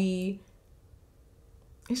glowy.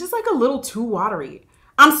 It's just like a little too watery.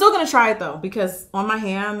 I'm still going to try it though, because on my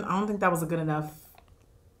hand, I don't think that was a good enough.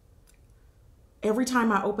 Every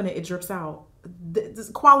time I open it, it drips out. This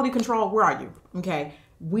quality control, where are you? Okay.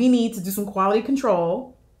 We need to do some quality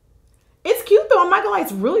control. It's cute though. I'm not gonna lie,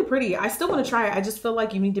 it's really pretty. I still want to try it. I just feel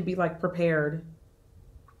like you need to be like prepared.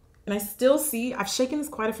 And I still see, I've shaken this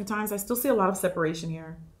quite a few times. I still see a lot of separation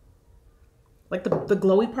here. Like the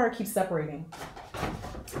glowy part keeps separating.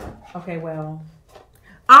 Okay, well,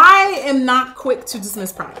 I am not quick to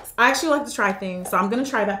dismiss products. I actually like to try things. So I'm going to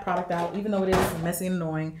try that product out, even though it is messy and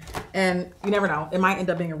annoying. And you never know. It might end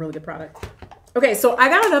up being a really good product. Okay, so I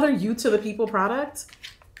got another You to the People product.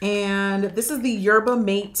 And this is the Yerba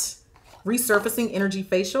Mate Resurfacing Energy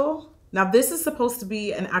Facial. Now, this is supposed to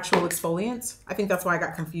be an actual exfoliant. I think that's why I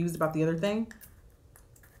got confused about the other thing.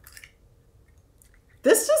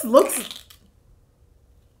 This just looks...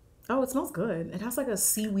 Oh, it smells good. It has like a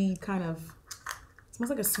seaweed kind of... It smells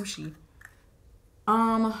like a sushi.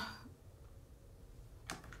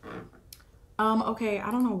 Okay,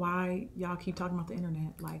 I don't know why y'all keep talking about the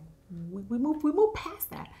internet. Like, we move past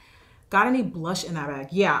that. Got any blush in that bag?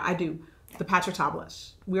 Yeah, I do. The Patrick Ta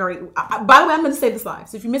blush. We already, by the way, I'm going to save this live.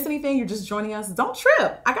 So if you miss anything, you're just joining us. Don't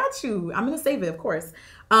trip. I got you. I'm going to save it, of course.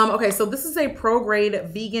 Okay, so this is a pro-grade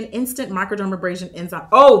vegan instant microdermabrasion enzyme.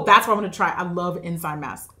 Oh, that's what I'm going to try. I love enzyme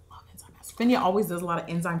masks. Love enzyme masks. Finya always does a lot of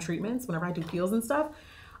enzyme treatments whenever I do peels and stuff.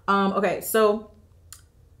 Okay, so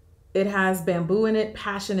it has bamboo in it,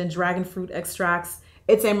 passion and dragon fruit extracts.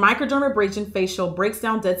 It's a microdermabrasion facial, breaks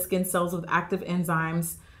down dead skin cells with active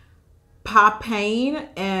enzymes, papain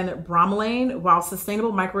and bromelain, while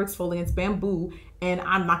sustainable microexfoliants, bamboo, and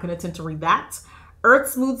I'm not going to attempt to read that. Earth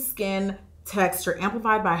smooth skin texture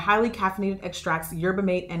amplified by highly caffeinated extracts, yerba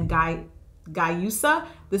mate and guayusa.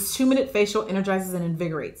 This 2-minute facial energizes and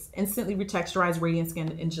invigorates. Instantly retexturize radiant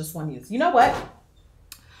skin in just 1 use. You know what?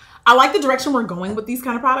 I like the direction we're going with these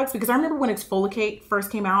kind of products, because I remember when Exfoliate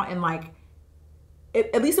first came out, and like,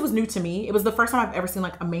 at least it was new to me. It was the first time I've ever seen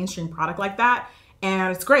like a mainstream product like that.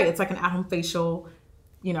 And it's great. It's like an at-home facial,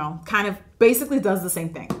 you know, kind of basically does the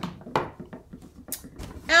same thing.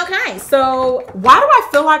 Okay, so why do I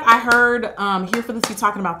feel like I heard Here for the Tea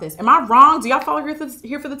talking about this? Am I wrong? Do y'all follow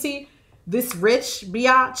Here for the Tea? This rich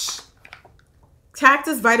biatch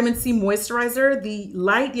Cactus Vitamin C Moisturizer, the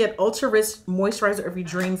light yet ultra-rich moisturizer of your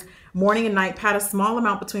dreams, morning and night. Pat a small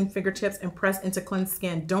amount between fingertips and press into cleansed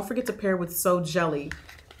skin. Don't forget to pair with So Jelly.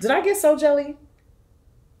 Did I get So Jelly?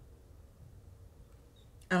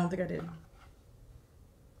 I don't think I did.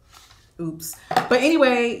 Oops. But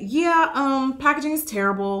anyway, yeah, packaging is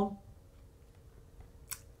terrible.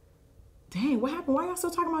 Dang, what happened? Why y'all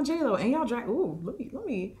still talking about J-Lo? And y'all drag, ooh, let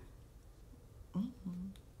me.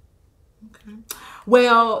 Okay.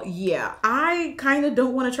 Well, yeah, I kind of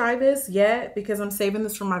don't want to try this yet, because I'm saving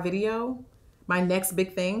this for my video, my next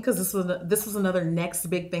big thing, because this was another next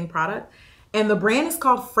big thing product. And the brand is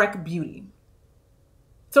called Freck Beauty.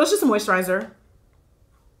 So it's just a moisturizer.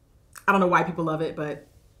 I don't know why people love it, but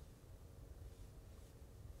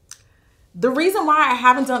the reason why I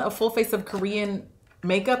haven't done a full face of Korean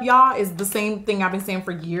makeup, y'all, is the same thing I've been saying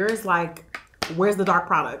for years. Like, where's the dark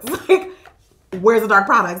products? Like, where's the dark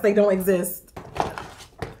products? They don't exist.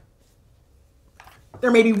 There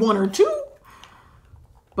may be 1 or 2,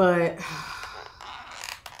 but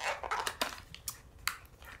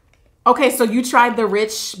okay, so you tried the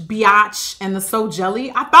Rich Biatch and the So Jelly.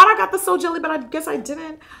 I thought I got the So Jelly, but I guess I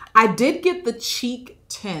didn't. I did get the cheek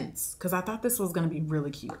tints because I thought this was going to be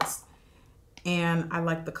really cute. And I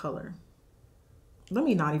like the color. Let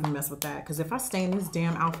me not even mess with that, because if I stain this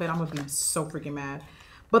damn outfit, I'm going to be so freaking mad.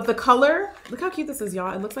 But the color, look how cute this is,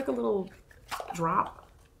 y'all. It looks like a little drop.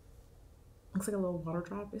 Looks like a little water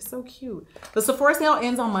drop. It's so cute. The Sephora sale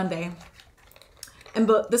ends on Monday. And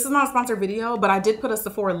this is not a sponsored video, but I did put a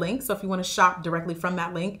Sephora link. So if you want to shop directly from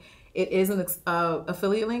that link, it is an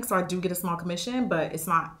affiliate link. So I do get a small commission, but it's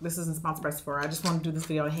not, this isn't sponsored by Sephora. I just want to do this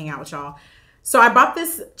video to hang out with y'all. So I bought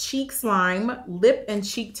this cheek slime lip and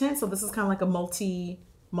cheek tint. So this is kind of like a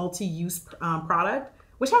multi-use product,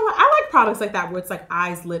 which I like products like that, where it's like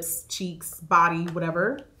eyes, lips, cheeks, body,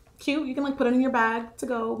 whatever. Cute. You can like put it in your bag to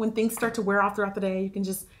go. When things start to wear off throughout the day, you can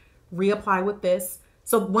just reapply with this.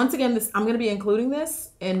 So once again, I'm going to be including this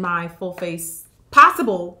in my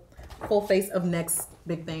possible full face of next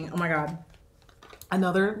big thing. Oh my God.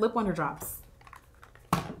 Another Lip Wonder drops.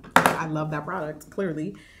 I love that product,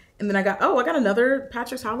 clearly. And then I got another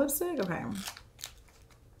Patrick's Howell lipstick. Okay.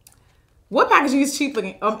 What packaging is cheap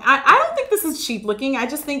looking? I don't think this is cheap looking. I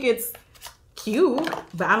just think it's cute,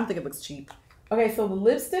 but I don't think it looks cheap. Okay, so the other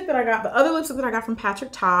lipstick that I got from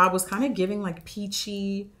Patrick Ta was kind of giving like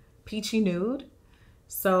peachy nude.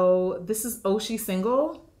 So this is Oshi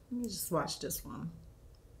Single. Let me just watch this one.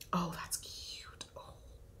 Oh, that's cute.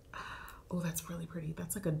 Oh, that's really pretty.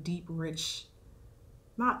 That's like a deep, rich,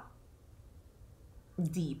 not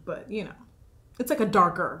deep, but you know, it's like a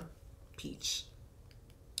darker peach.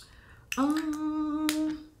 Was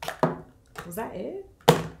that it?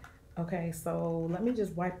 Okay, so let me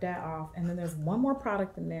just wipe that off. And then there's one more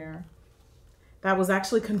product in there that was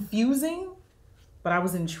actually confusing, but I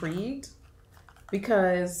was intrigued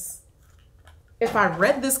because if I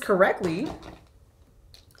read this correctly,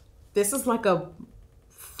 this is like a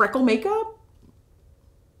freckle makeup.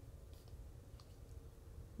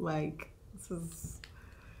 Like, this is...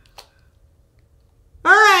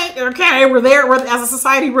 All right, okay, we're there. As a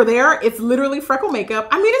society, we're there. It's literally freckle makeup.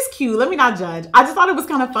 I mean, it's cute. Let me not judge. I just thought it was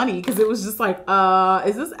kind of funny because it was just like,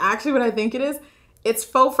 is this actually what I think it is? It's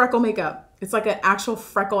faux freckle makeup. It's like an actual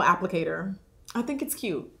freckle applicator. I think it's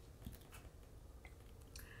cute.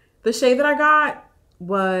 The shade that I got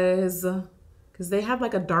was, because they had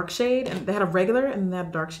like a dark shade and they had a regular and they had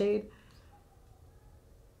a dark shade.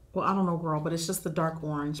 Well, I don't know, girl, but it's just the dark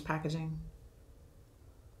orange packaging.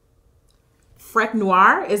 Freck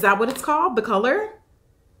Noir, is that what it's called? The color?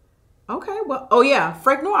 Okay, well, oh yeah,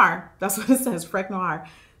 Freck Noir. That's what it says, Freck Noir.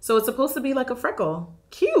 So it's supposed to be like a freckle.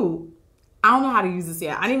 Cute. I don't know how to use this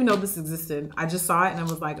yet. I didn't even know this existed. I just saw it and I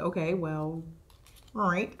was like, okay, well,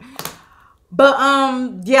 all right. But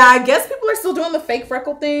yeah, I guess people are still doing the fake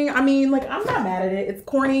freckle thing. I mean, like, I'm not mad at it. It's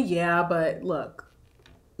corny, yeah, but look,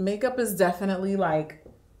 makeup is definitely like,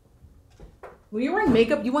 when you're wearing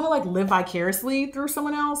makeup, you want to like live vicariously through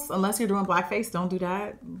someone else. Unless you're doing blackface, don't do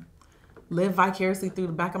that. Live vicariously through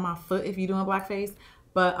the back of my foot if you're doing blackface.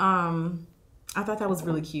 But I thought that was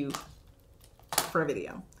really cute for a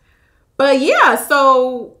video. But yeah,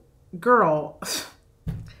 so girl, that's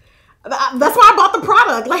why I bought the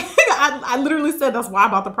product. Like I literally said that's why I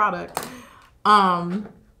bought the product. Why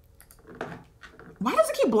does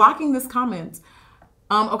it keep blocking this comment?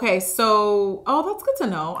 Okay, so, oh, that's good to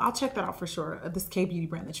know. I'll check that out for sure. This K-beauty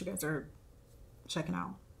brand that you guys are checking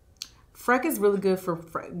out. Freck is really good for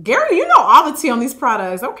Gary, you know all the tea on these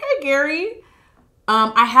products. Okay, Gary.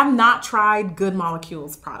 I have not tried Good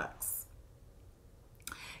Molecules products.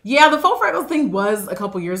 Yeah, the faux freckles thing was a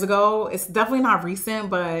couple years ago. It's definitely not recent,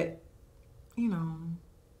 but, you know,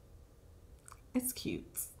 it's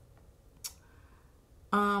cute.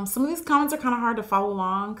 Some of these comments are kind of hard to follow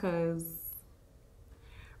along because...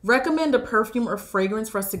 Recommend a perfume or fragrance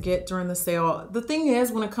for us to get during the sale. The thing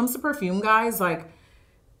is, when it comes to perfume, guys, like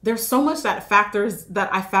there's so much that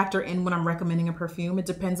I factor in when I'm recommending a perfume. It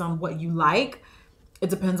depends on what you like. It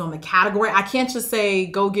depends on the category. I can't just say,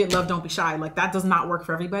 go get Love, Don't Be Shy. Like that does not work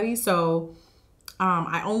for everybody. So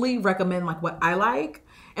I only recommend like what I like.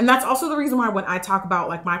 And that's also the reason why when I talk about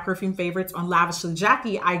like my perfume favorites on Lavishly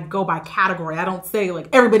Jackie, I go by category. I don't say like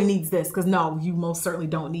everybody needs this because no, you most certainly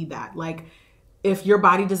don't need that. Like, if your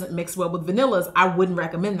body doesn't mix well with vanillas, I wouldn't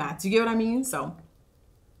recommend that. Do you get what I mean? So,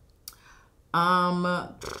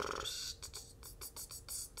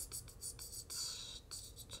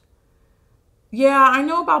 yeah, I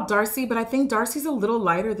know about Darcy, but I think Darcy's a little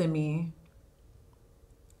lighter than me.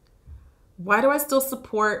 Why do I still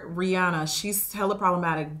support Rihanna? She's hella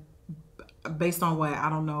problematic based on what? I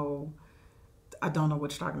don't know. I don't know what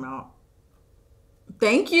you're talking about.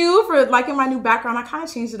 Thank you for liking my new background. I kind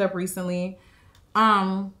of changed it up recently.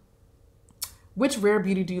 Which rare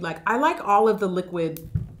beauty do you like? I like all of the liquid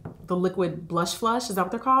blush flush. Is that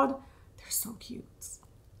what they're called? They're so cute.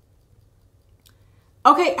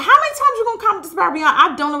 Okay, how many times you gonna comment this about Rihanna?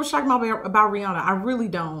 I don't know what you're talking about Rihanna. I really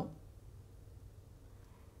don't.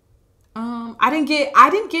 I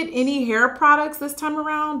didn't get any hair products this time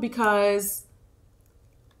around because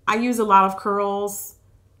I use a lot of curls.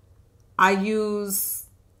 I use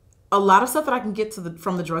a lot of stuff that I can get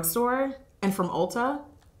from the drugstore and from Ulta.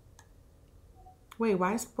 Wait,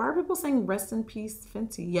 why are people saying rest in peace,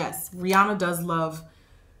 Fenty? Yes, Rihanna does love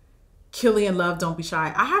Killian Love, Don't Be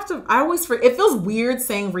Shy. I always forget. It feels weird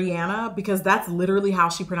saying Rihanna because that's literally how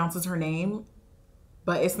she pronounces her name.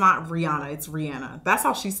 But it's not Rihanna, it's Rihanna. That's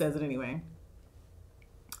how she says it anyway.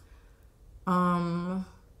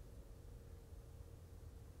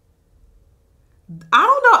 I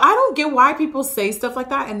don't know. I don't get why people say stuff like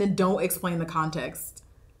that and then don't explain the context.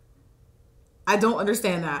 I don't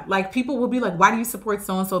understand that. Like, people will be like, why do you support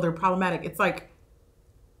so-and-so? They're problematic. It's like,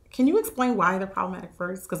 can you explain why they're problematic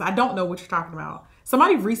first? Because I don't know what you're talking about.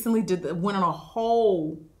 Somebody recently went on a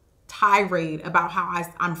whole tirade about how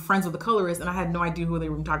I'm friends with the colorist, and I had no idea who they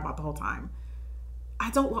were even talking about the whole time.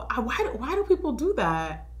 Why do people do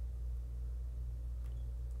that?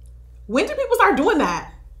 When do people start doing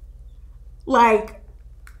that? Like,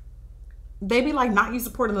 they be like, not you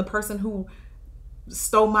supporting the person who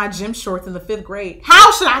stole my gym shorts in the 5th grade.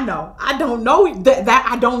 How should I know? I don't know that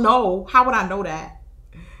I don't know. How would I know that?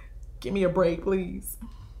 Give me a break, please.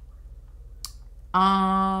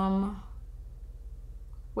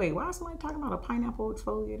 Wait, why is somebody talking about a pineapple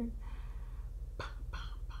exfoliator?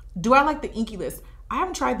 Do I like the Inky List? I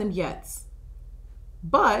haven't tried them yet,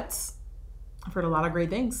 but I've heard a lot of great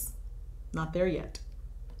things. Not there yet.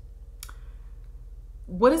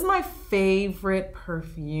 What is my favorite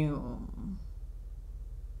perfume?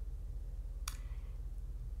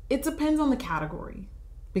 It depends on the category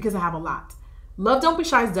because I have a lot. Love Don't Be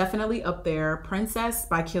Shy is definitely up there. Princess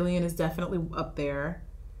by Killian is definitely up there.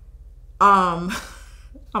 I'm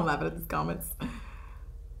laughing at these comments.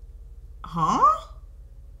 Huh?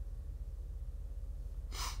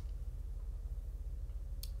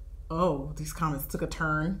 Oh, these comments took a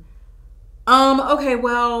turn. Okay,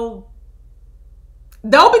 well,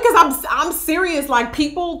 no, because I'm serious. Like,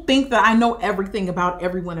 people think that I know everything about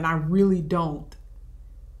everyone, and I really don't.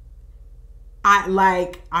 I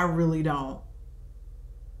really don't.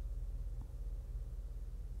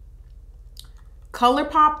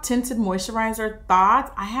 ColourPop Tinted Moisturizer,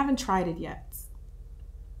 thoughts? I haven't tried it yet.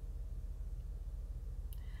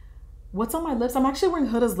 What's on my lips? I'm actually wearing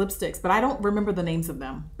Huda's lipsticks, but I don't remember the names of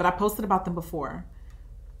them. But I posted about them before.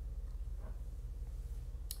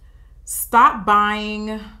 Stop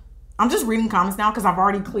buying. I'm just reading comments now because I've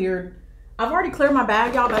already cleared my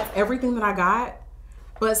bag, y'all. That's everything that I got.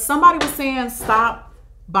 But somebody was saying stop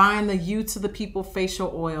buying the You to the People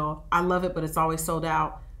facial oil. I love it, but it's always sold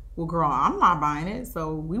out. Well, girl, I'm not buying it,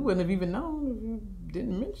 so we wouldn't have even known if you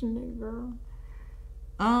didn't mention it, girl.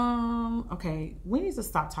 Okay, we need to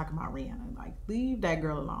stop talking about Rihanna. Like, leave that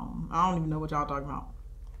girl alone. I don't even know what y'all talking about.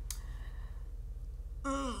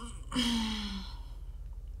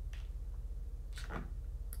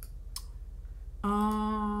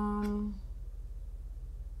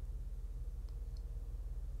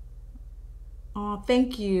 Oh,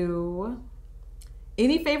 thank you.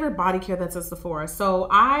 Any favorite body care that's at Sephora? So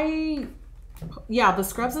yeah, the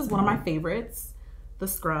scrubs is one of my favorites. The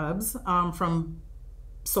scrubs from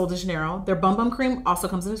Sol de Janeiro. Their Bum Bum Cream also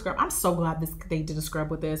comes in a scrub. I'm so glad they did a scrub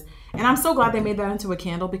with this. And I'm so glad they made that into a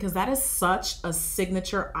candle because that is such a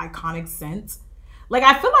signature, iconic scent. Like,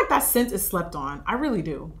 I feel like that scent is slept on. I really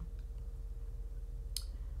do.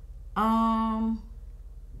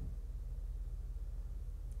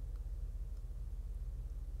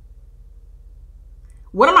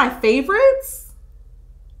 What are my favorites?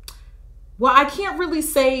 Well, I can't really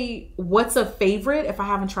say what's a favorite if I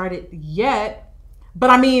haven't tried it yet. But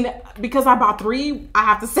I mean, because I bought 3, I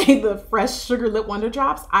have to say the Fresh Sugar Lip Wonder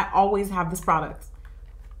Drops. I always have this product.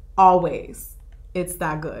 Always. It's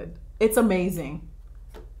that good. It's amazing.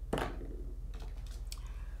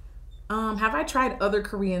 Have I tried other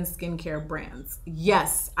Korean skincare brands?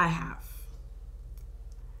 Yes, I have.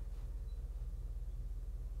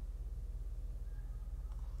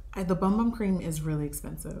 The Bum Bum Cream is really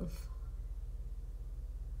expensive.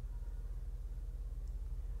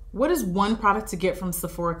 What is one product to get from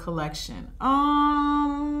Sephora collection? You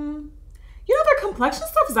know, their complexion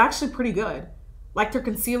stuff is actually pretty good. Like, their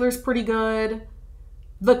concealer's pretty good.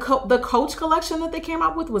 The Coach collection that they came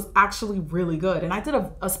out with was actually really good. And I did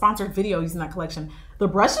a sponsored video using that collection. The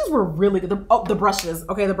brushes were really good. The brushes.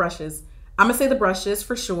 Okay, the brushes. I'm going to say the brushes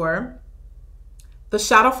for sure. The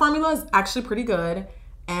shadow formula is actually pretty good.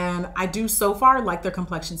 And I do so far like their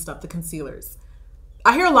complexion stuff, the concealers.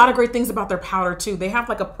 I hear a lot of great things about their powder too. They have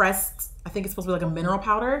like a pressed, I think it's supposed to be like a mineral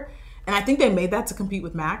powder. And I think they made that to compete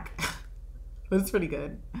with MAC. But it's pretty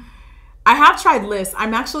good. I have tried Liss.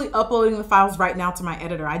 I'm actually uploading the files right now to my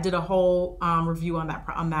editor. I did a whole review on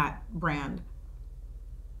that brand.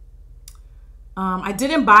 I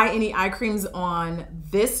didn't buy any eye creams on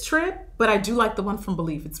this trip, but I do like the one from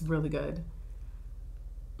Belief. It's really good.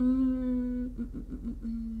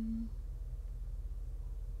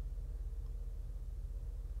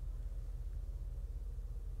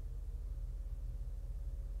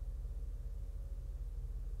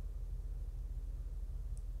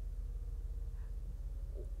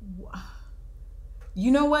 You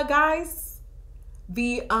know what, guys?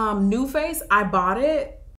 The new face, I bought it